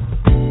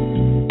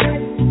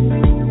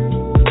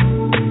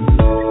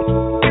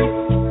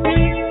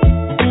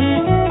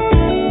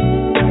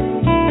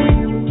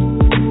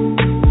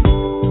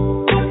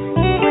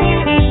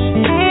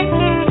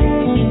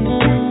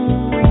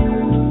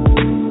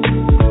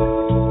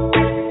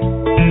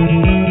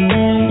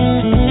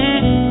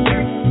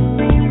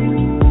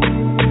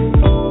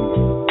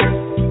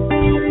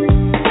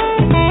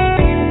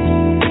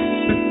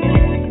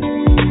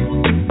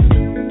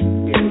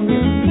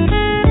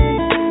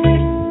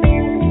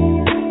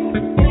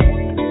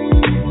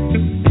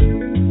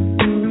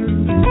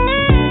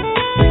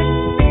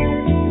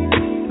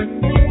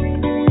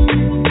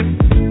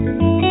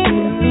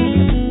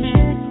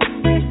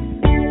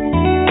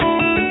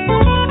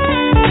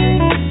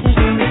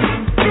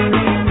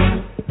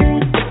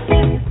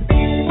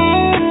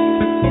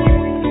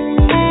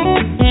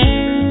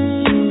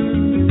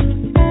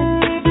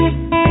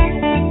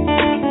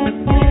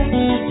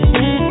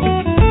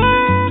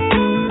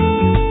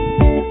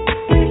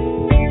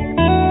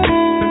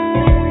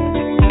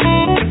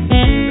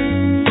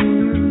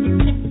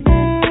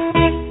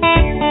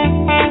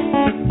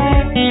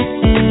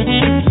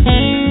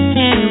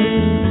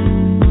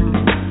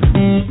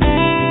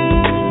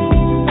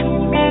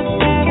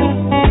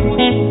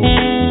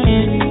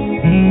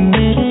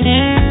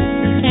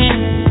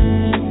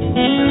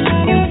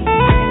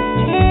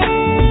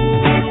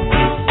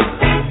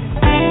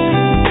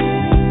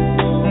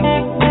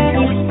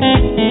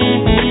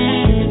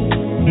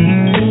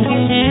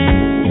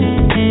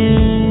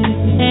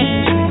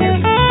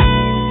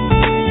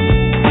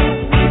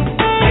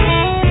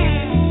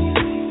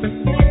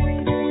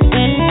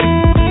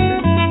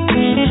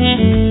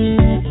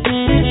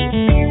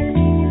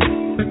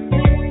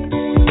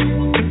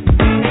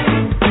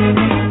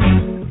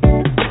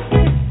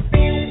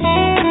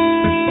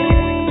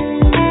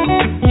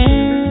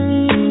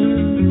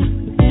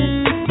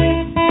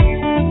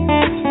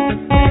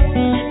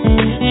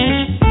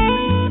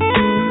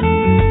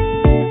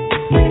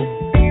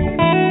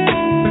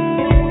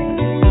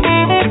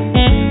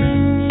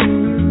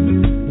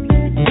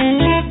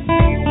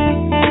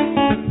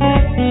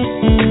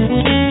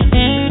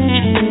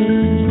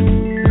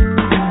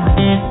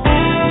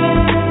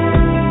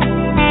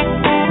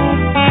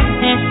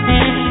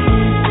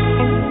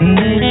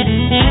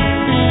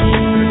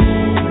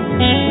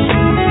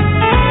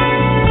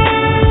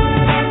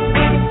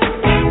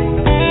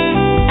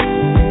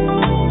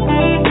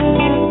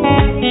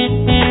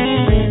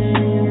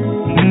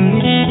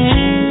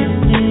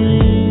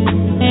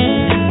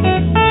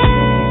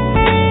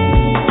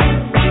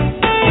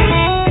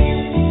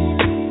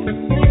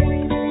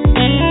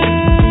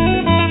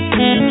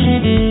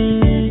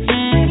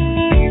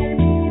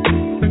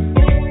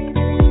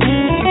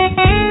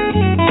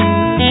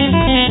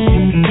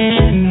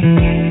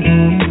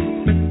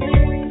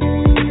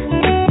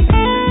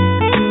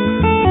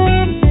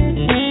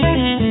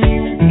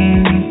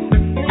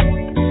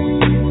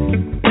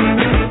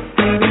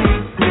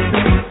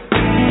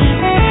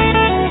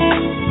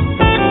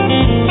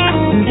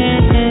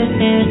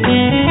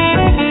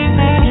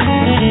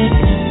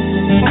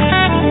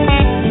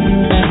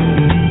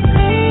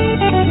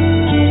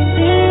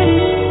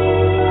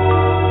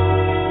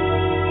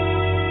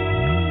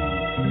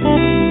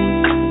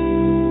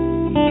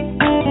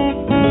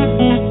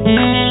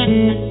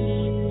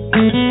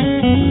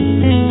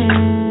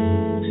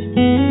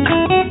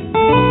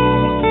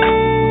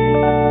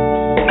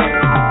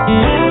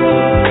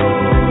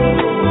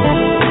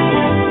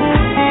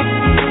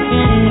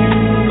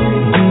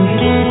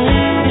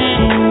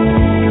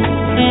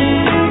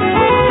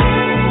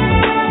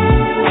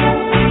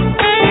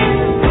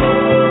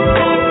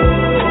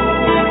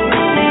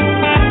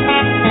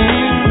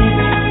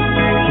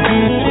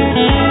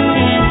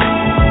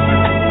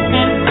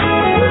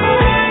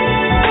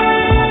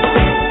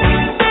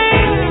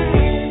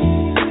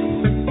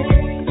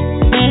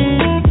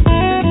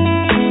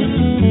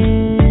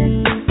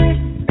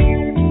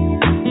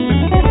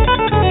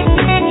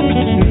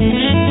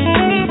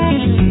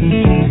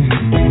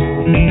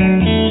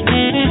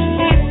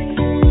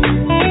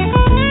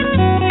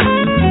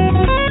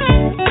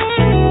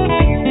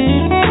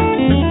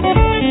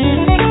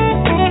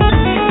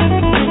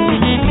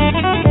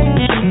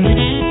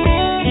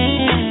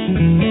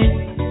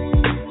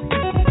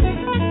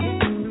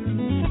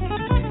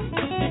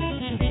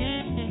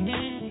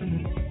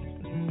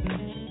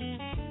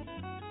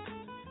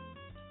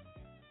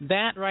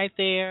 that right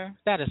there,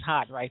 that is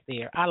hot right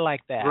there. I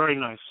like that. Very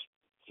nice.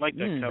 Like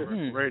that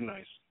cover. Very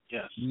nice.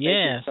 Yes.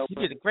 Yes, you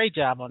did a great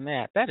job on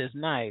that. That is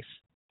nice.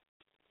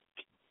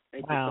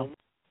 Thank wow. You so much.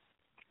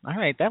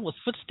 All right, that was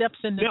Footsteps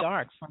in the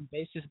Dark from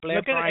bassist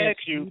Blair Bryant's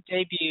new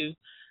debut,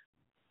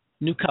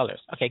 New Colors.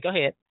 Okay, go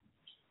ahead.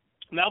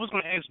 Now, I was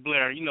going to ask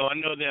Blair, you know, I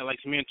know that, like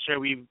me and Terry,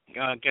 we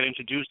got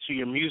introduced to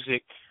your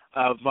music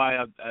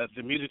via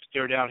the music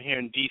store down here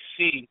in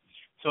D.C.,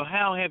 so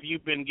how have you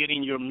been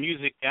getting your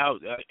music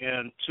out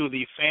and to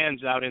the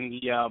fans out in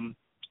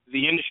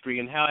the industry,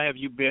 and how have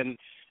you been,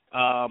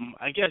 how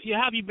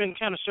have you been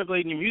kind of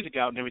circulating your music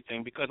out and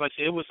everything? Because, like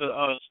I said, it was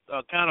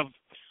a kind of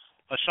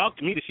a shock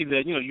to me to see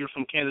that, you know, you're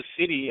from Kansas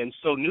City and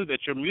so knew that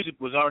your music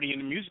was already in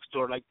the music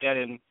store like that,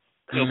 and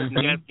you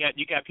know,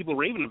 you got people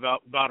raving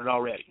about it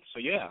already. So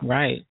yeah.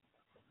 Right.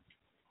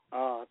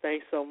 Oh,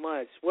 thanks so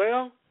much.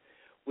 Well,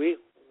 we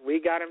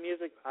got our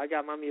music. I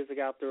got my music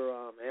out through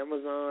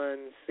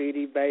Amazon,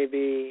 CD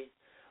Baby,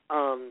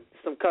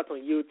 some cuts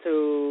on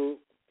YouTube,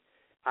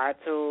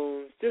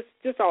 iTunes,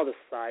 just all the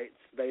sites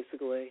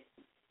basically,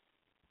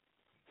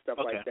 stuff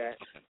like that.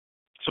 Okay.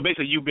 So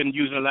basically, you've been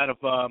using a lot of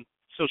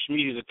social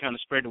media to kind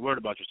of spread the word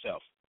about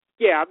yourself.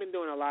 Yeah, I've been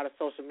doing a lot of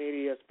social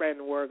media, spreading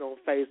the word on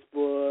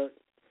Facebook,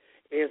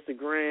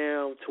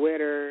 Instagram,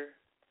 Twitter,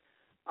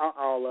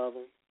 all of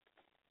them.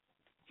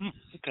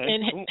 Okay.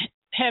 And cool.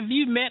 Have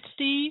you met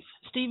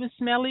Stephen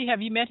Smelly?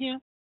 Have you met him?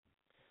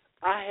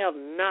 I have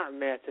not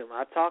met him.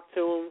 I talked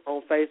to him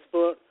on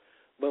Facebook,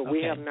 but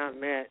we have not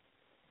met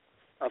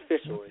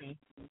officially. Okay.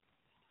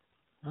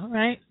 All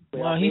right.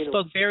 Well, he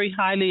spoke very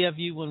highly of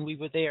you when we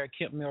were there at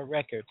Kemp Mill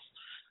Records.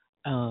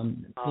 You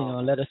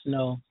know, let us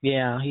know.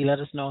 Yeah, he let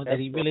us know that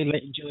he really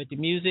enjoyed the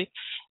music,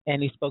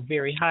 and he spoke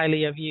very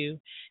highly of you.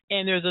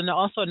 And there's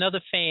also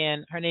another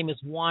fan. Her name is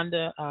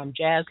Wanda,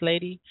 jazz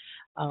lady.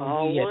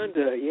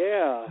 Wanda,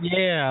 yeah.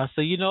 Yeah,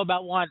 so you know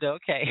about Wanda,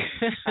 okay.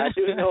 I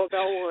do know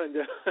about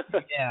Wanda.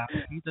 Yeah,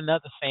 he's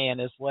another fan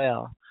as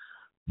well.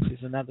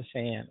 He's another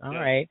fan. All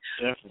right.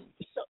 Definitely.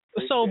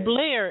 So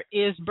Blair,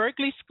 is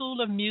Berklee School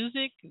of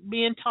Music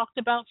being talked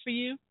about for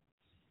you?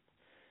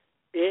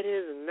 It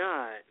is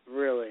not,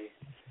 really.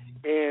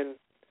 And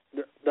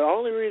the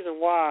only reason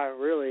why,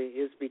 really,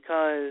 is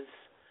because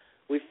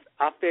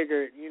I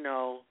figured, you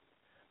know,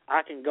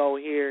 I can go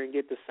here and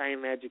get the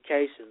same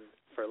education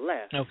for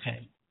less.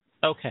 Okay.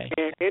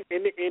 And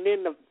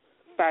then the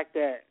fact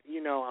that,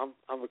 you know,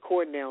 I'm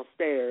recording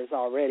downstairs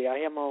already. I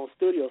have my own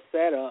studio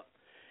set up,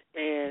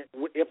 and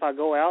if I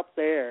go out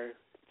there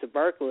to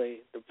Berklee,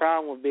 the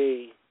problem would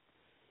be,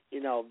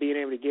 you know, being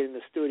able to get in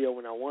the studio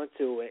when I want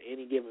to at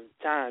any given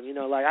time. You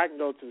know, like I can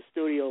go to the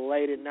studio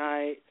late at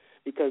night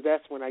because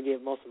that's when I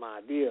get most of my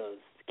ideas.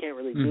 Can't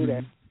really do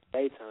that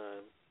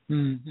daytime.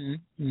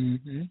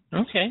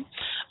 Okay.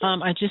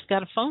 I just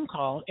got a phone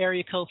call,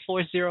 area code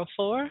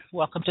 404.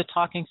 Welcome to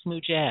Talking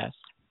Smooth Jazz.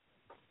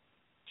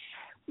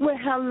 Well,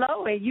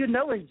 hello, and you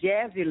know it's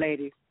Jazzy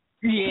Lady.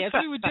 Yes,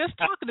 we were just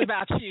talking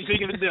about you.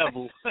 Speaking of the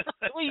devil.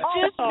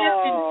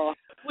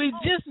 we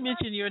just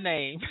mentioned your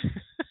name.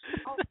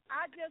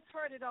 I just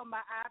heard it on my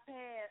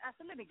iPad. I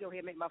said, let me go ahead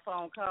and make my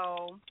phone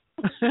call.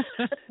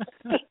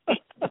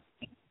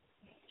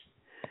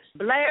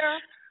 Blair,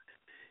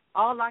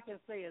 all I can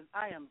say is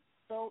I am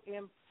so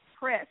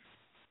impressed.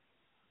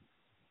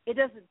 It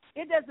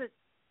doesn't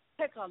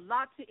take a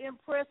lot to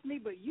impress me,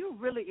 but you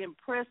really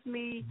impressed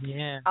me.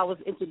 Yeah. I was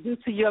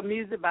introduced to your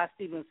music by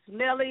Stephen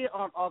Smelly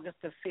on August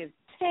the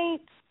 15th.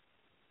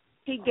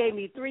 He gave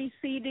me 3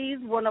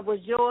 CDs. One of them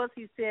was yours.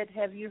 He said,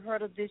 have you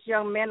heard of this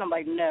young man? I'm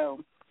like, no.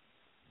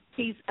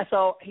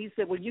 So he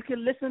said, well, you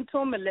can listen to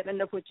him and let me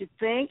know what you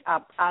think.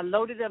 I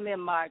loaded them in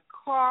my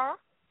car,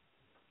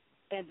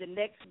 and the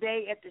next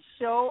day at the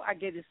show, I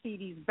gave the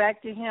CDs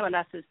back to him, and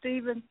I said,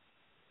 Stephen,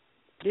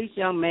 this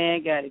young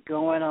man got it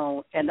going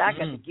on, and I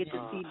got to get the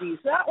CD.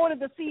 So I ordered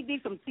the CD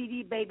from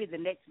CD Baby the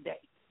next day.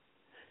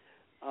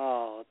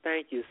 Oh,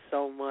 thank you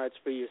so much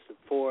for your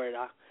support.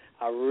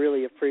 I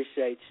really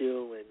appreciate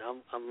you,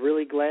 and I'm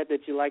really glad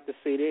that you like the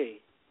CD.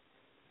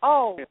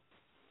 Oh,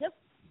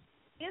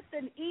 it's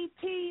an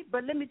EP,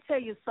 but let me tell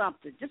you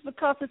something. Just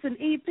because it's an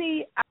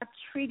EP, I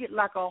treat it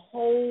like a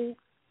whole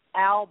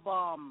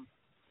album.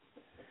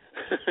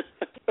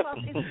 Because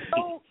it's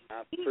so.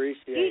 I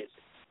appreciate it.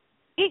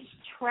 Each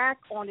track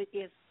on it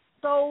is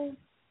so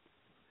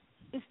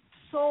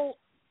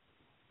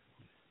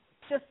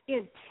just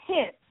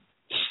intense.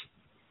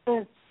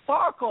 And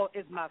Sparkle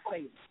is my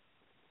favorite.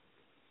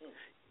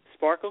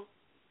 Sparkle?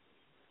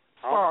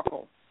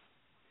 Sparkle.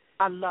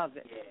 I love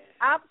it. Yeah.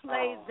 I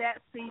played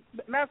that CD.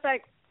 Matter of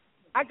fact,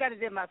 I got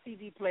it in my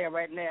CD player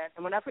right now.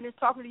 And when I finish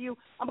talking to you,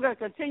 I'm going to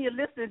continue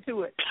listening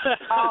to it.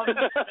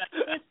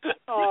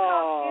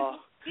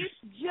 It's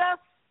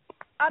just,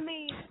 I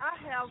mean, I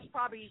have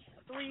probably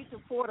 300 to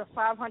 400 to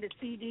 500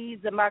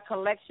 CDs in my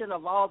collection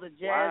of all the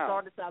jazz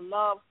artists I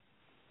love.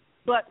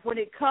 But when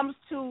it comes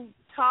to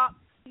top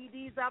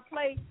CDs I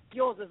play,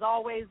 yours is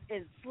always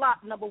in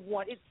slot number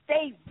 1. It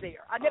stays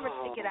there. I never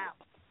take it out.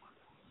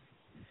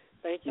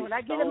 Thank you. And when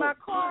I get in my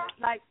car,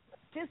 like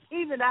this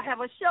evening I have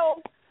a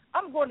show,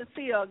 I'm going to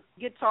see a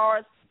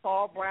guitarist,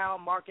 Paul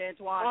Brown, Mark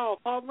Antoine. Oh,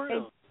 Paul Brown.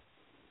 And,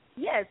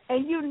 yes,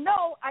 and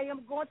I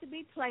am going to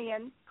be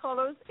playing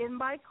Colors in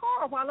my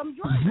car while I'm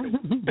driving.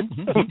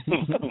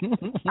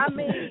 I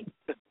mean,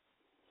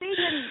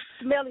 Stephen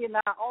Smelly and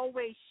I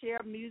always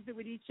share music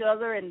with each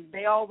other, and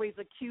they always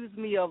accuse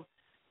me of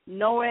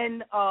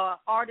knowing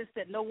artists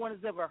that no one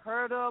has ever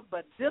heard of,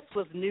 but this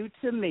was new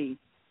to me.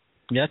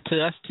 Yeah,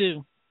 to us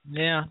too.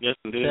 Yeah. Yes,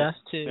 indeed. To us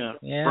too.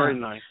 Yeah. Very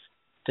nice.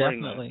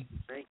 Definitely.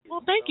 Thank you.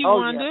 Well, thank you,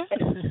 Wanda.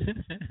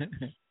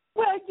 Yeah.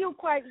 Well, you're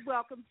quite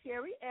welcome,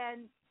 Terry.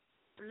 And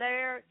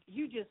Blair,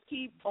 you just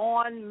keep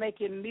on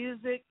making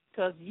music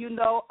because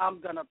I'm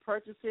going to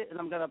purchase it and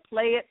I'm going to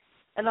play it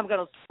and I'm going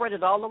to spread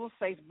it all over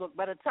Facebook.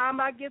 By the time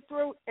I get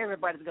through,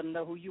 everybody's going to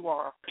know who you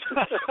are.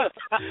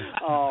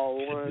 Oh,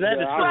 Wanda,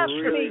 I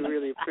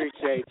really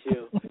appreciate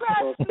you.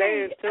 So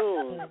stay in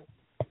tune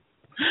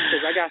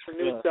because I got some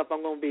new stuff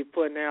I'm going to be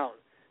putting out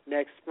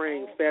next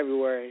spring,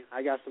 February.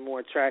 I got some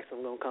more tracks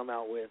I'm going to come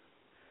out with.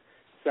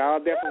 So I'll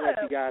definitely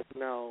let you guys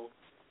know.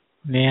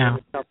 Yeah.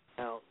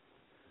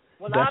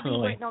 Well, definitely. I'll be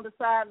waiting on the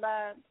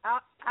sideline.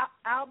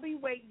 I'll be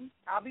waiting.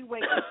 I'll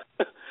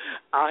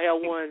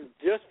have one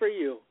just for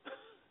you.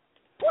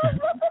 Well,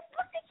 look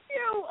at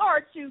you.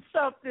 Aren't you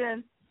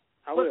something?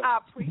 I will. But I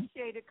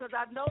appreciate it because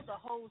I know the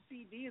whole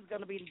CD is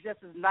going to be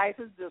just as nice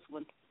as this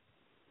one.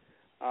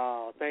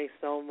 Oh, thanks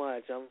so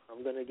much. I'm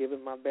going to give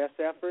it my best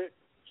effort,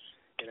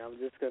 and I'm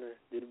just going to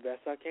do the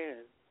best I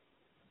can.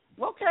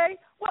 Okay.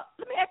 Well,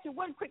 let me ask you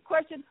one quick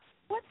question.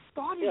 What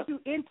started you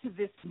into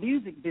this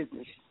music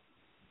business?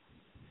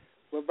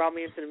 What brought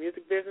me into the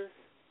music business?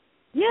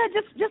 Yeah,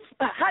 just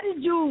how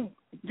did you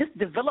just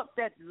develop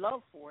that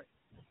love for it?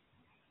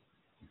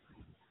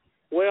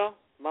 Well,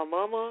 my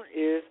mama's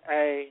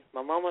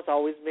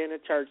always been a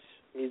church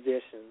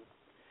musician.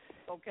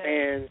 Okay.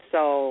 And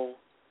so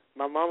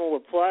my mama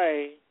would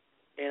play,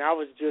 and I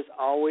was just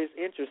always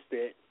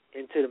interested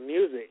into the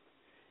music.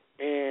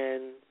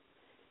 And,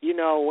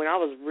 when I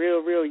was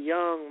real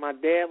young, my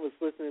dad was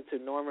listening to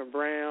Norman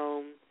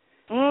Brown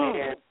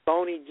and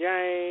Boney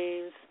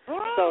James.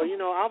 So,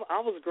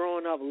 I was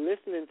growing up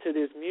listening to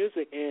this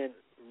music, and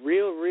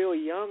real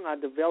young, I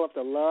developed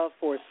a love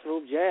for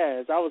smooth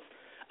jazz. I was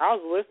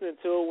listening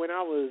to it when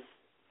I was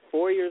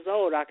 4 years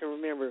old. I can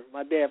remember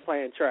my dad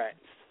playing tracks.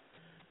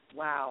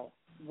 Wow.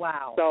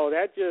 So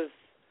that just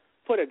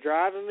put a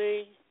drive in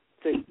me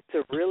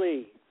to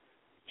really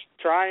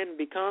try and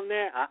become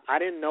that. I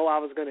didn't know I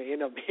was going to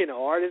end up being an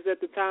artist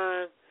at the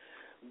time,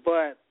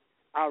 but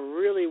I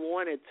really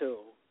wanted to.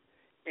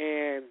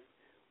 And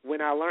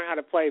when I learned how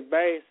to play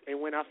bass and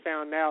when I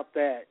found out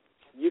that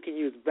you can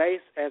use bass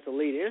as a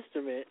lead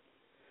instrument,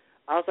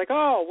 I was like,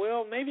 oh,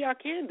 well, maybe I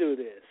can do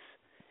this.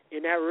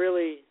 And that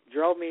really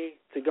drove me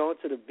to go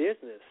into the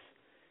business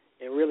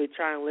and really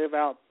try and live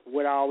out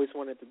what I always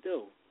wanted to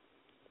do.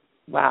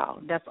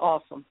 Wow, that's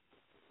awesome.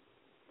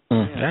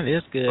 That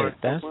is good.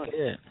 That's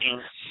good.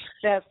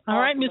 That's all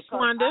right, Miss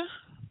Wanda.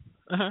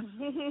 Uh-huh.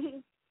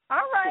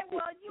 All right.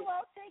 Well, you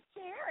all take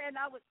care, and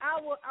I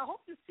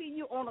hope to see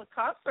you on a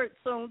concert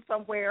soon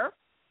somewhere.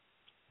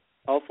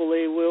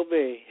 Hopefully, we'll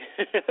be.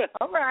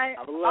 All right.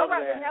 I would love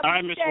that. All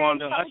right, Miss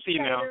Wanda. I see you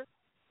now.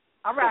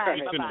 All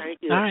right. Bye-bye. Thank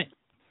you. All right.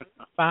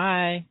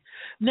 Bye.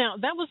 Now,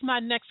 that was my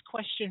next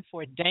question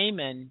for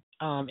Damon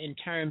in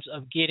terms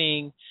of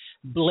getting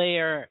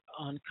Blair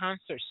on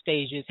concert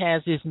stages.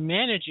 Has his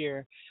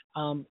manager,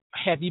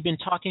 have you been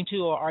talking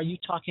to, or are you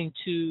talking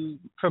to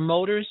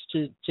promoters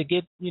to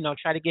get,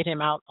 try to get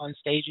him out on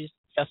stages,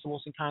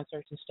 festivals and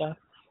concerts and stuff?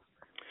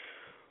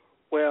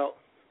 Well,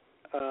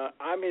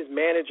 I'm his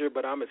manager,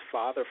 but I'm his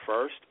father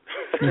first.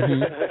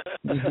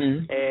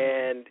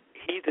 And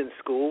he's in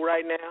school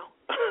right now.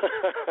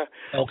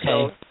 Okay.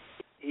 So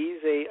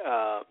he's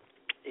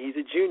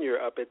a junior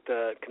up at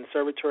the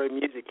Conservatory of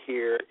Music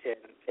here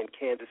in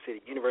Kansas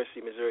City, University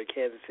of Missouri,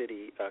 Kansas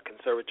City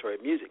Conservatory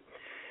of Music.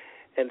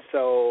 And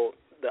so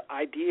the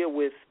idea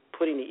with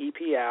putting the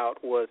EP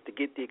out was to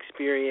get the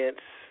experience,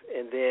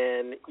 and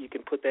then you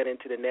can put that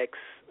into the next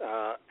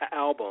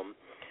album,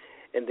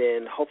 and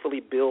then hopefully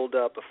build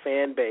up a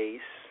fan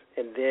base,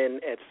 and then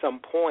at some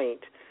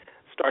point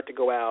start to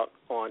go out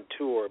on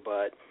tour.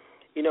 But,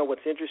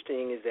 what's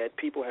interesting is that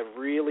people have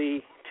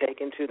really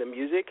taken to the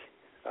music,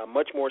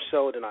 much more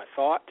so than I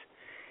thought.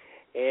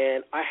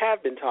 And I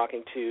have been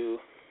talking to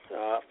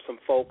some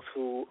folks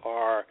who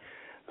are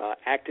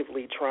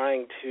actively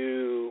trying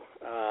to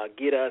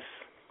get us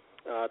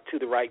to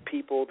the right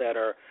people that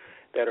are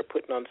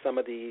putting on some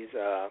of these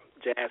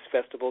jazz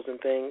festivals and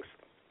things.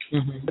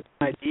 Mm-hmm. The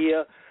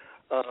idea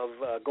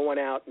of going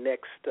out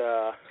next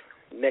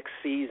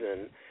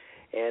season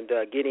and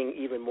getting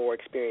even more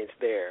experience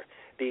there.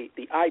 The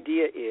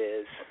idea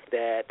is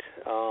that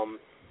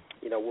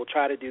we'll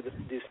try to do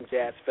some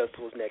jazz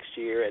festivals next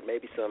year and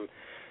maybe some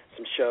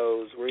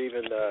shows. We're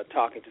even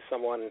talking to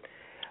someone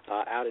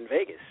out in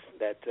Vegas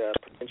that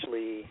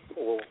potentially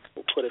will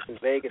put us in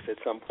Vegas at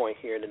some point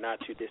here in the not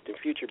too distant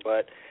future,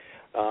 but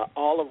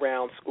all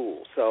around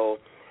school. So,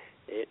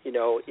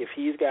 if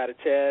he's got a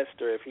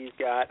test or if he's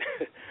got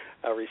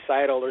a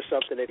recital or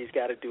something that he's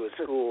got to do at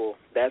school.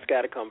 That's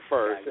got to come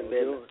first, and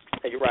then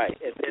you're right,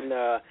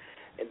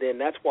 and then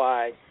that's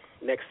why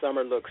next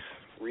summer looks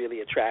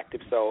really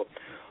attractive. So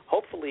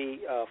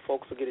hopefully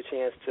folks will get a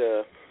chance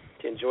to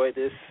enjoy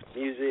this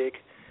music.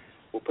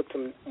 We'll put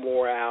some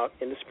more out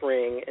in the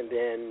spring, and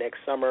then next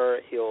summer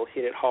he'll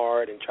hit it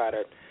hard and try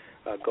to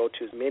go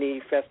to as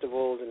many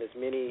festivals and as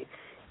many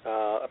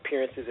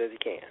appearances as he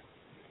can.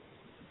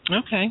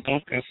 Okay.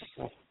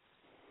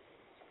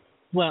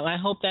 Well, I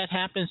hope that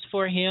happens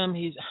for him.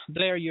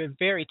 Blair, you're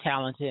very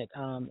talented,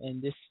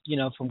 and this,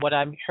 from what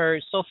I've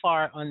heard so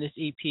far on this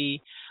EP,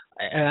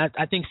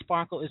 I think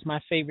Sparkle is my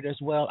favorite as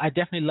well. I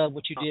definitely love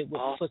what you did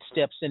with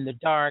Footsteps in the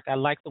Dark. I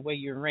like the way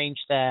you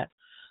arranged that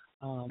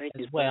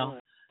as well.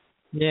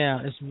 Yeah,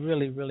 it's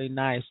really, really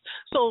nice.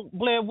 So,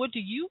 Blair, what do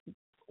you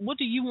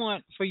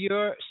want for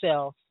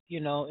yourself,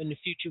 in the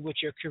future with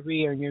your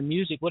career and your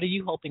music? What are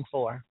you hoping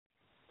for?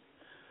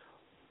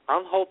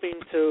 I'm hoping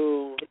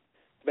to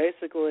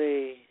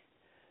basically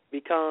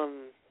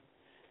become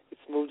a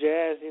smooth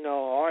jazz,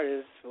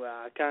 artist. Well,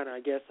 I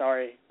guess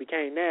already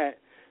became that.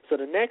 So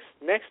the next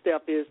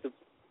step is to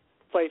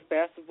play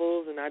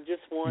festivals, and I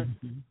just want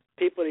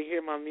people to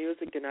hear my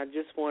music, and I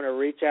just want to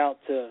reach out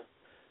to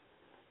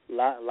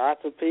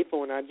lots of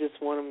people, and I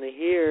just want them to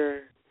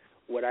hear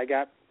what I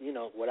got,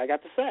 what I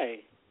got to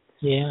say.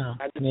 Yeah.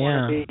 I just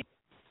want to be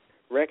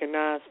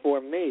recognized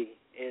for me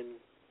and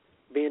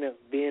being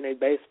a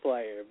bass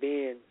player,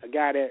 being a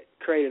guy that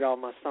created all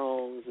my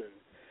songs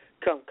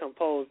and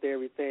composed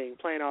everything,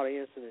 playing all the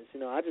instruments.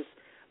 I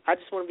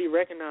just want to be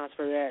recognized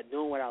for that,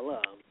 doing what I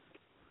love.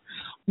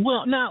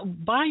 Well, now,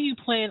 by you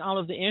playing all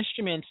of the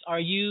instruments, are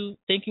you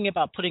thinking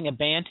about putting a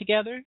band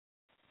together?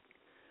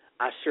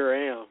 I sure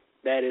am.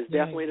 That is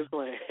definitely the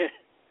plan.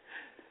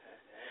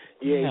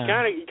 You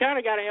kind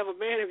of got to have a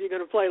band if you're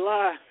going to play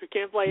live. You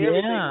can't play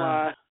everything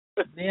live.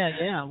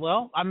 Yeah.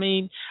 Well, I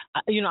mean,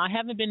 I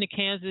haven't been to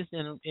Kansas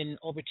in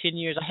over 10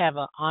 years. I have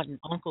an aunt and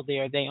uncle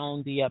there. They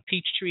own the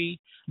Peachtree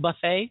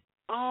Buffet.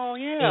 Oh,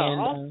 yeah.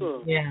 Awesome.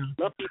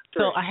 Love Peachtree.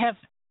 So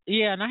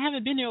and I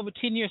haven't been there over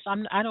 10 years. So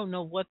I don't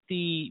know what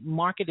the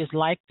market is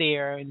like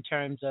there in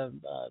terms of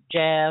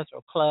jazz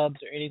or clubs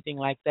or anything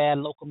like that,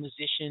 local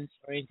musicians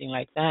or anything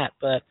like that.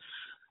 But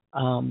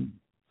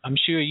I'm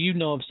sure you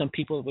know of some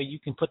people where you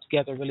can put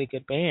together a really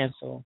good band.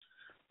 So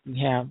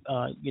you have,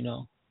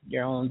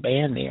 your own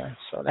band there.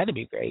 So that'd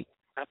be great.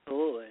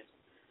 Absolutely.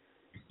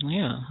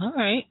 Yeah. All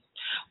right.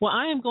 Well,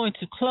 I am going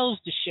to close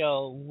the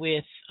show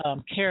with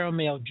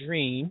Caramel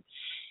Dream.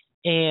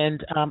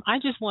 And I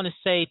just want to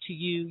say to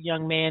you,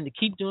 young man, to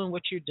keep doing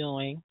what you're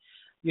doing.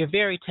 You're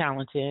very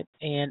talented,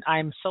 and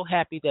I'm so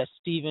happy that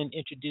Stephen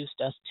introduced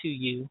us to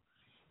you.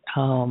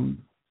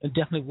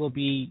 Definitely will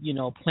be,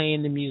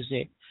 playing the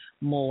music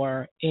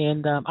more.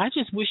 And I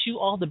just wish you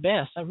all the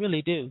best. I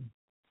really do.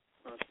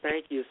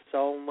 Thank you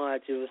so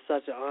much. It was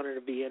such an honor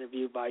to be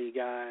interviewed by you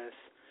guys.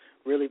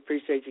 Really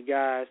appreciate you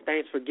guys.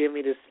 Thanks for giving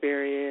me the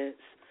experience,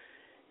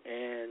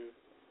 and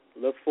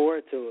look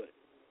forward to it.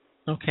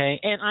 Okay,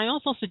 and I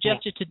also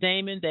suggested to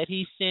Damon that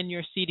he send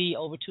your CD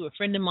over to a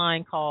friend of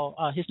mine called,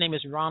 his name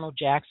is Ronald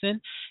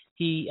Jackson.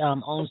 He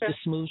owns the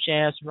Smooth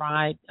Jazz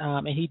Ride,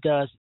 and he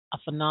does a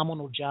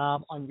phenomenal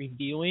job on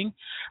reviewing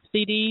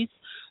CDs.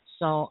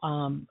 So,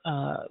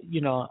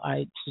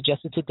 I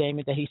suggested to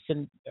Damon that he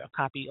send a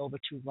copy over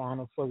to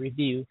Ronald for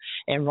review,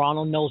 and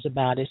Ronald knows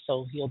about it,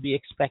 so he'll be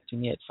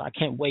expecting it. So I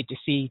can't wait to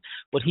see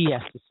what he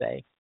has to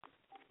say.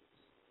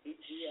 He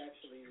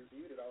actually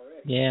reviewed it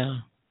already.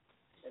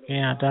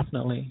 Yeah,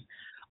 definitely.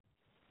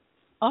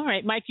 All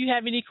right, Mike, you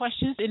have any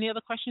questions? Any other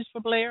questions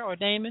for Blair or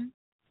Damon?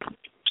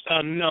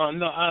 No,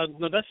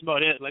 that's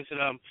about it. Like I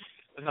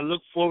said, I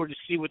look forward to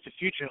see what the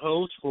future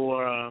holds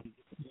for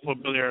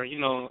Blair,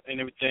 and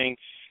everything.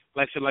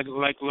 Like I said, like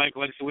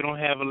I said, we don't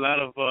have a lot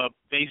of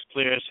bass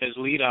players as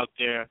lead out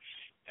there,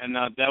 and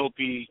that would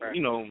be,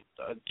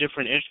 a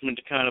different instrument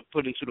to kind of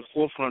put into the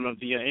forefront of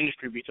the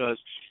industry because,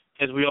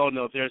 as we all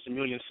know, there's a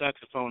million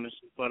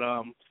saxophonists. But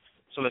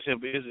so like I said,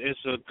 it's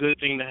a good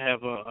thing to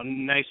have a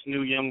nice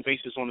new young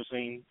bassist on the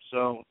scene.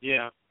 So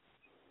yeah,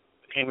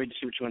 can't wait to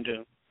see what you want to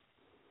do.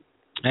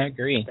 I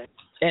agree.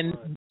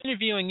 And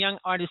interviewing young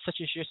artists such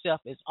as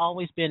yourself has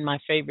always been my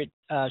favorite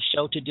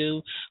show to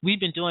do. We've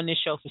been doing this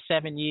show for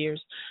 7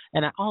 years,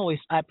 and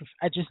I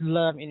just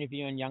love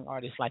interviewing young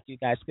artists like you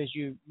guys because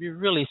you're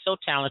really so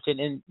talented,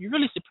 and you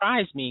really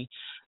surprise me,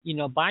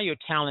 by your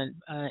talent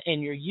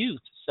and your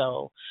youth.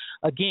 So,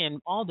 again,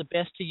 all the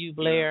best to you,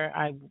 Blair.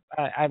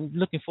 I'm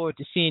looking forward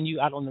to seeing you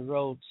out on the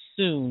road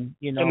soon.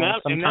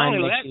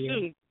 Sometime next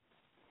year.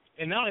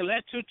 And not only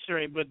that too,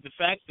 Terry, but the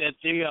fact that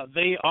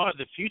they are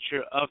the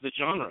future of the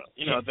genre.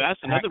 That's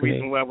another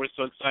reason why we're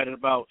so excited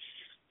about,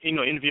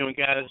 interviewing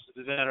guys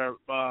that are,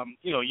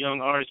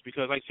 young artists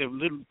because, like I said,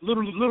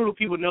 little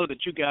people know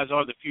that you guys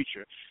are the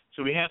future.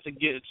 So we have to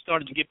get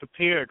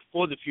prepared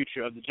for the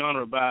future of the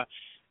genre by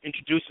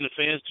introducing the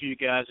fans to you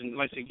guys and,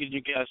 like I said, getting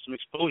you guys some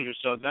exposure.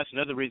 So that's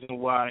another reason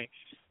why,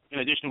 in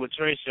addition to what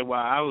Terry said,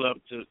 why I love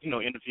to,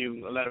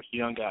 interview a lot of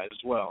young guys as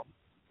well.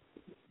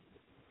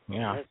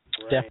 Yeah,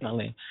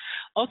 definitely.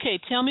 Okay,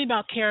 tell me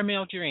about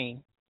Caramel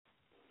Dream.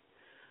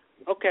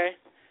 Okay.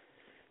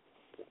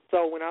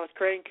 So when I was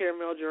creating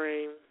Caramel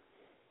Dream,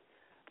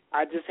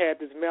 I just had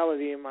this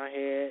melody in my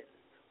head,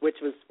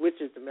 which is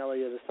the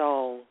melody of the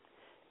song,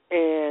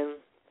 and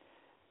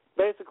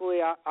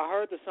basically I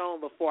heard the song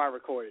before I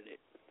recorded it.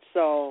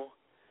 So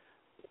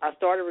I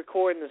started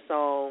recording the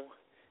song,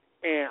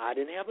 and I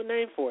didn't have a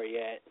name for it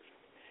yet.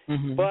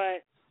 Mm-hmm.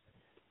 But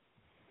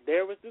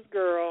there was this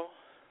girl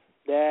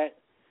that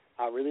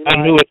I really liked.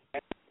 I knew it.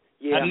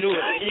 Yeah. I knew it.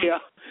 Yeah.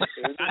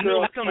 I knew it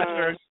was coming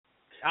first.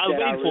 I was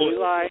waiting for it. I really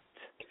liked,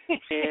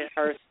 and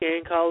her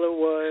skin color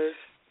was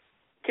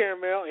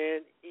caramel,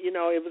 and, you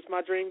know, it was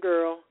my dream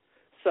girl.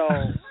 So,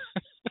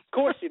 of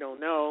course you don't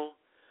know.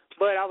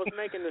 But I was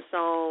making the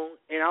song,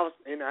 and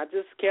I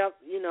just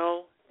kept, you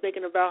know,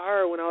 thinking about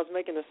her when I was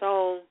making the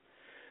song.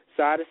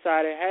 So I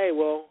decided, hey,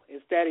 well,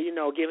 instead of, you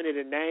know, giving it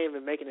a name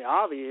and making it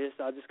obvious,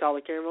 I'll just call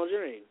it Caramel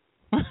Dream.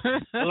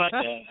 I like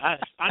that.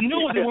 I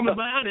knew it was a woman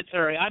behind it,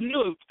 Terry. I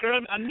knew it,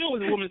 girl. I knew it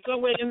was a woman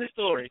somewhere in the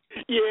story.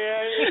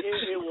 Yeah,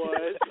 it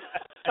was.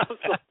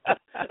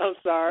 I'm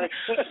sorry.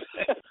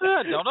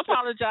 Don't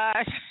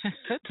apologize.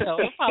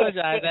 Don't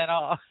apologize at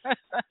all.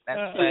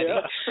 That's funny.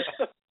 Yeah.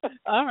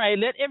 All right,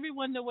 let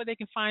everyone know where they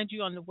can find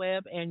you on the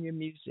web and your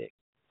music.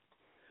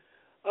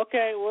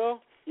 Okay,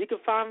 well, you can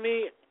find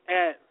me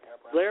at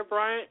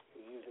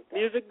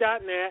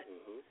BlairBryantMusic.net.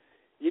 Mm-hmm.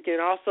 You can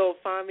also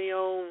find me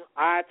on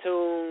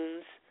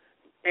iTunes,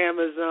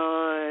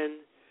 Amazon.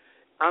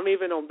 I'm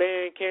even on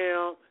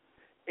Bandcamp,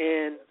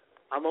 and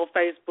I'm on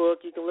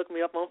Facebook. You can look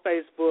me up on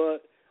Facebook.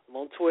 I'm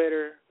on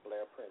Twitter.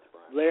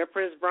 Blair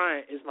Prince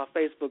Bryant is my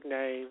Facebook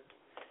name.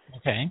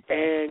 Okay.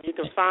 And you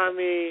can find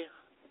me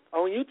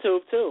on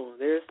YouTube, too.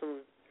 There's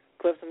some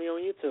clips of me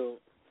on YouTube,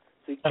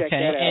 so you can check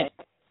that out.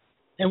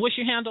 And what's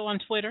your handle on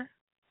Twitter?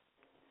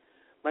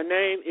 My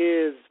name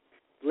is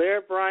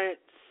Blair Bryant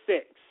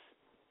 6.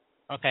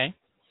 Okay.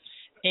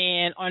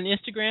 And on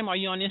Instagram, are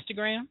you on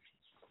Instagram?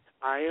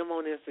 I am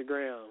on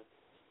Instagram.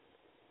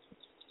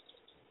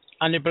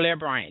 Under Blair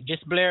Bryant.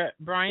 Just Blair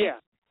Bryant?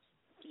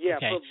 Yeah,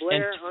 okay. Put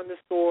Blair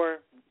 _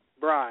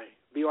 Bry,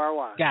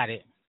 B-R-Y. Got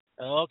it.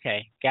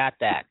 Okay, got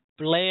that.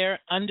 Blair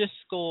 _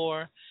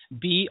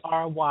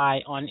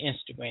 BRY on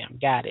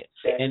Instagram. Got it.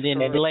 And then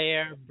correct.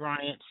 Blair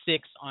Bryant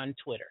 6 on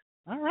Twitter.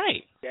 All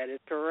right. That is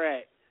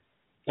correct.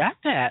 Got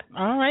that.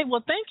 All right.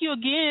 Well, thank you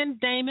again,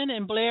 Damon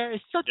and Blair.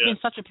 It's been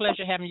such a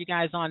pleasure having you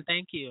guys on.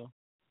 Thank you.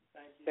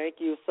 Thank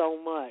you so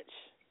much.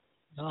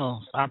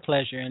 Oh, our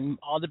pleasure. And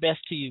all the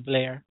best to you,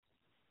 Blair.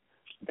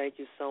 Thank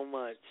you so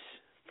much.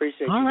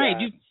 Appreciate you. All right.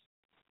 Guys.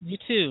 You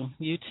too.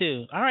 You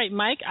too. All right,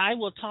 Mike, I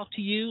will talk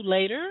to you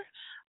later.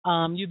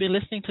 You've been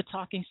listening to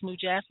Talking Smooth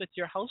Jazz with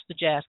your host, the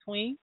Jazz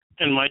Queen.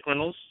 And Mike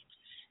Reynolds.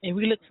 And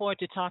we look forward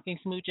to talking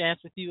smooth jazz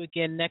with you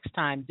again next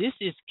time. This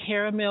is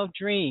Caramel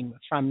Dream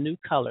from New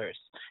Colors.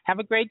 Have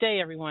a great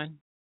day, everyone.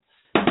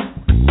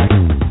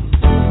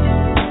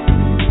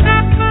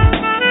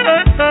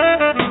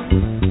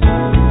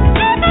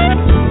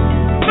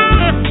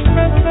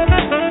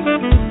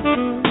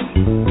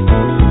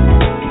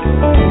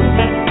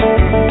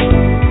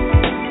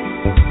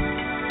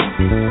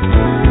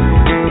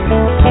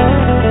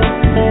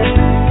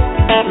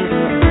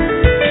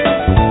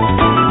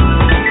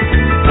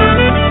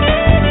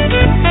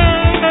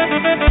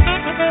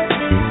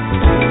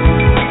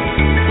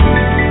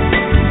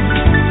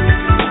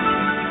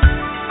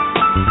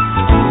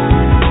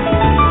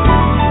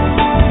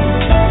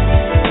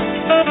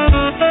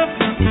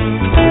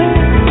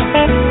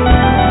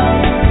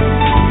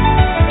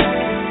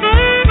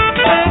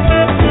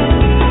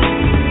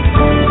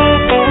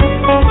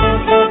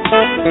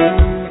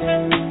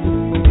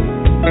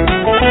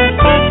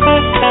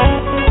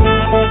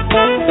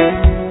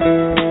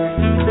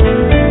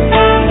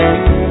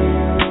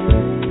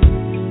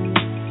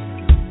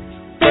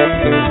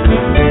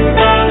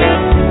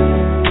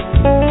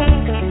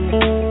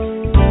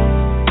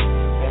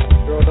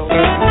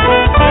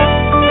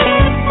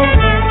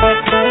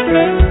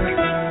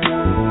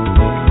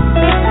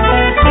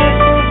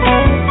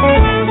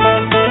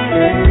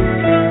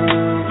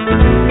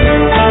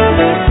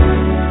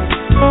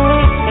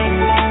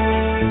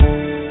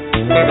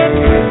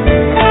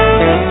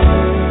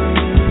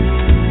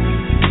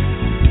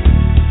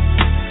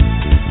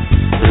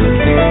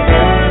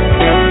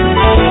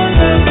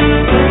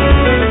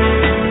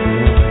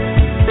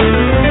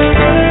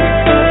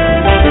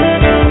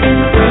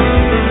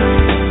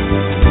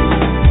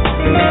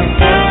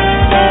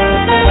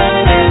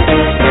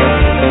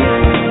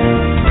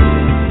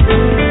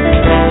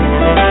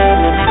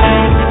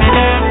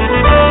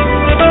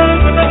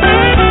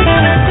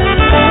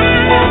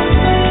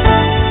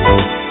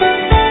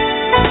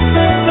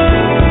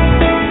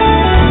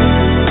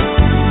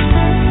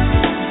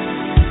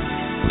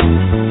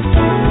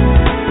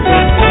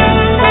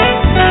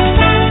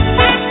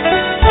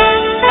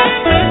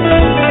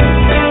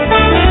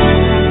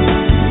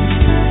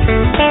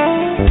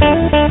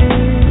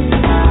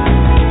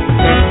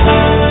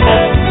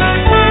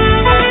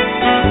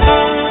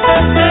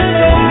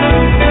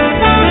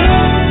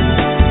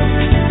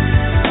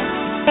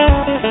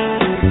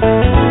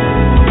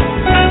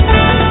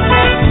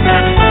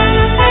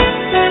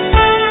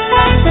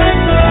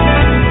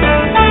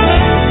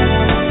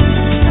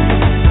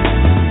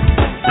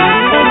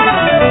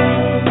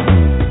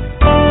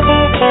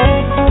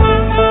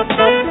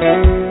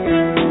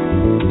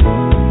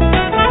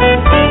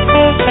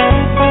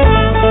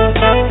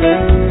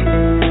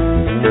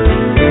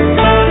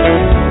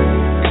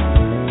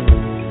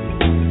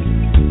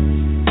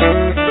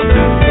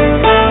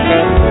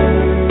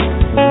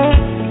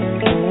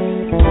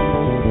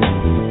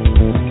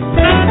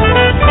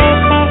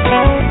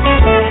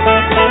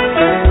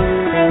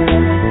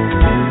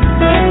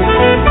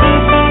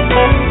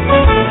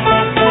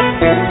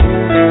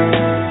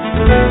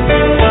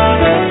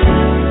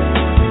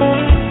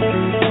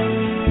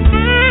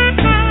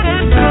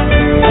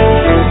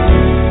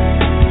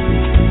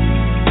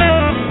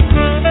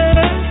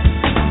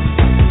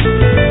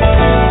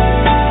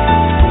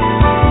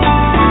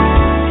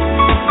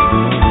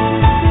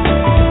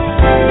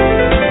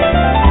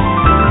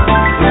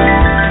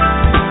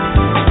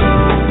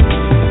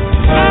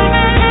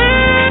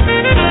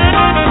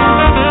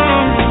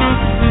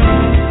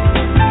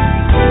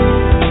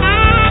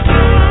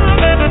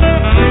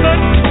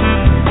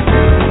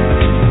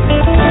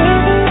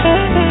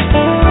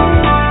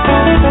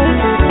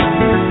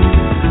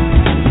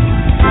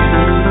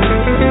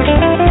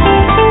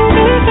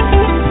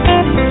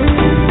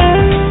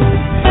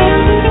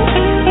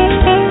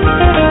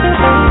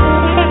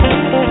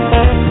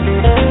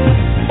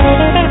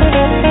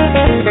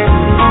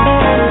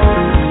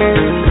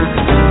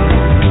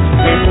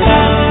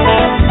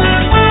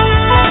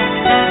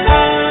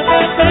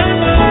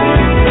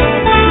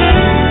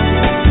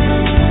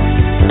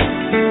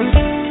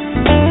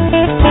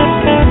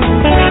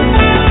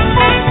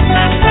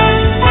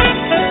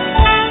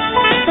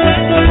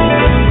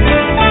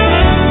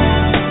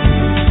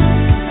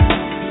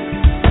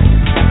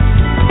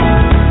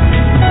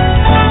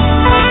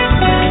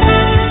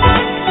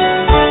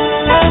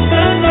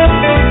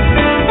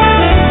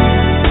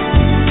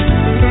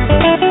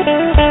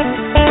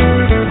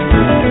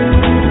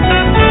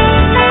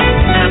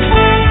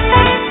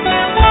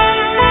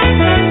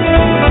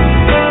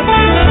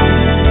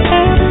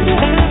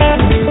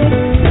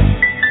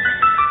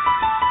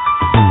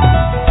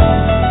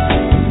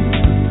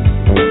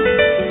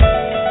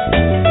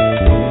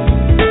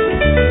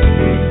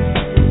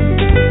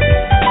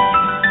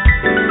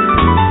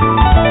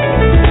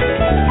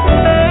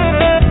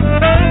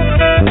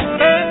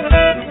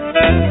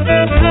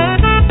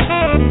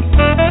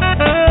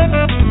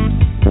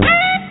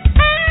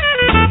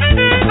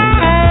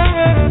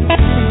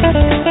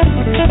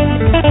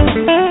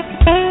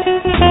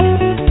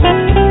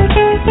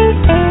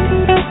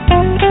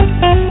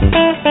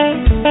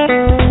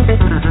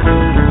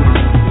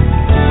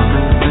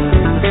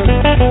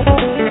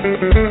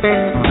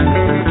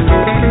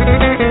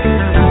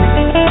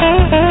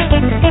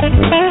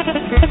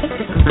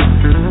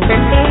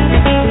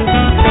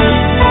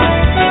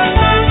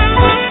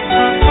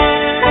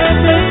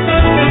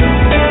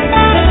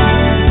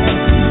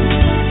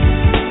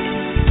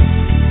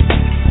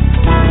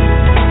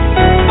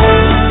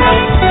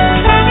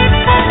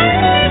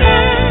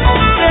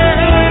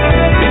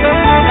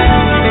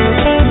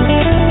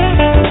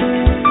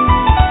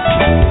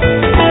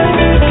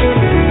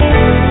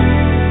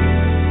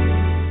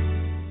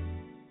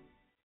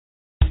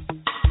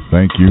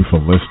 thank you for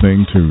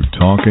listening to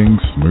Talking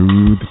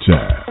Smooth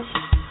Jazz.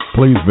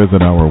 Please visit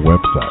our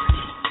websites,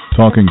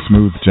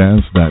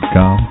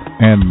 talkingsmoothjazz.com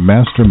and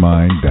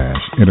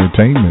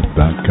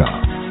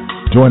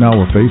mastermind-entertainment.com. Join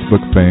our Facebook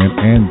fan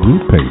and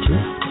group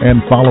pages and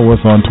follow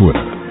us on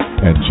Twitter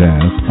at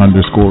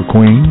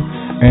Jazz_Queen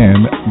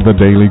and The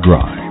Daily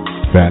Grind.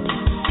 That's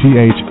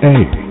THA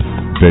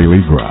Daily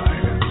Grind.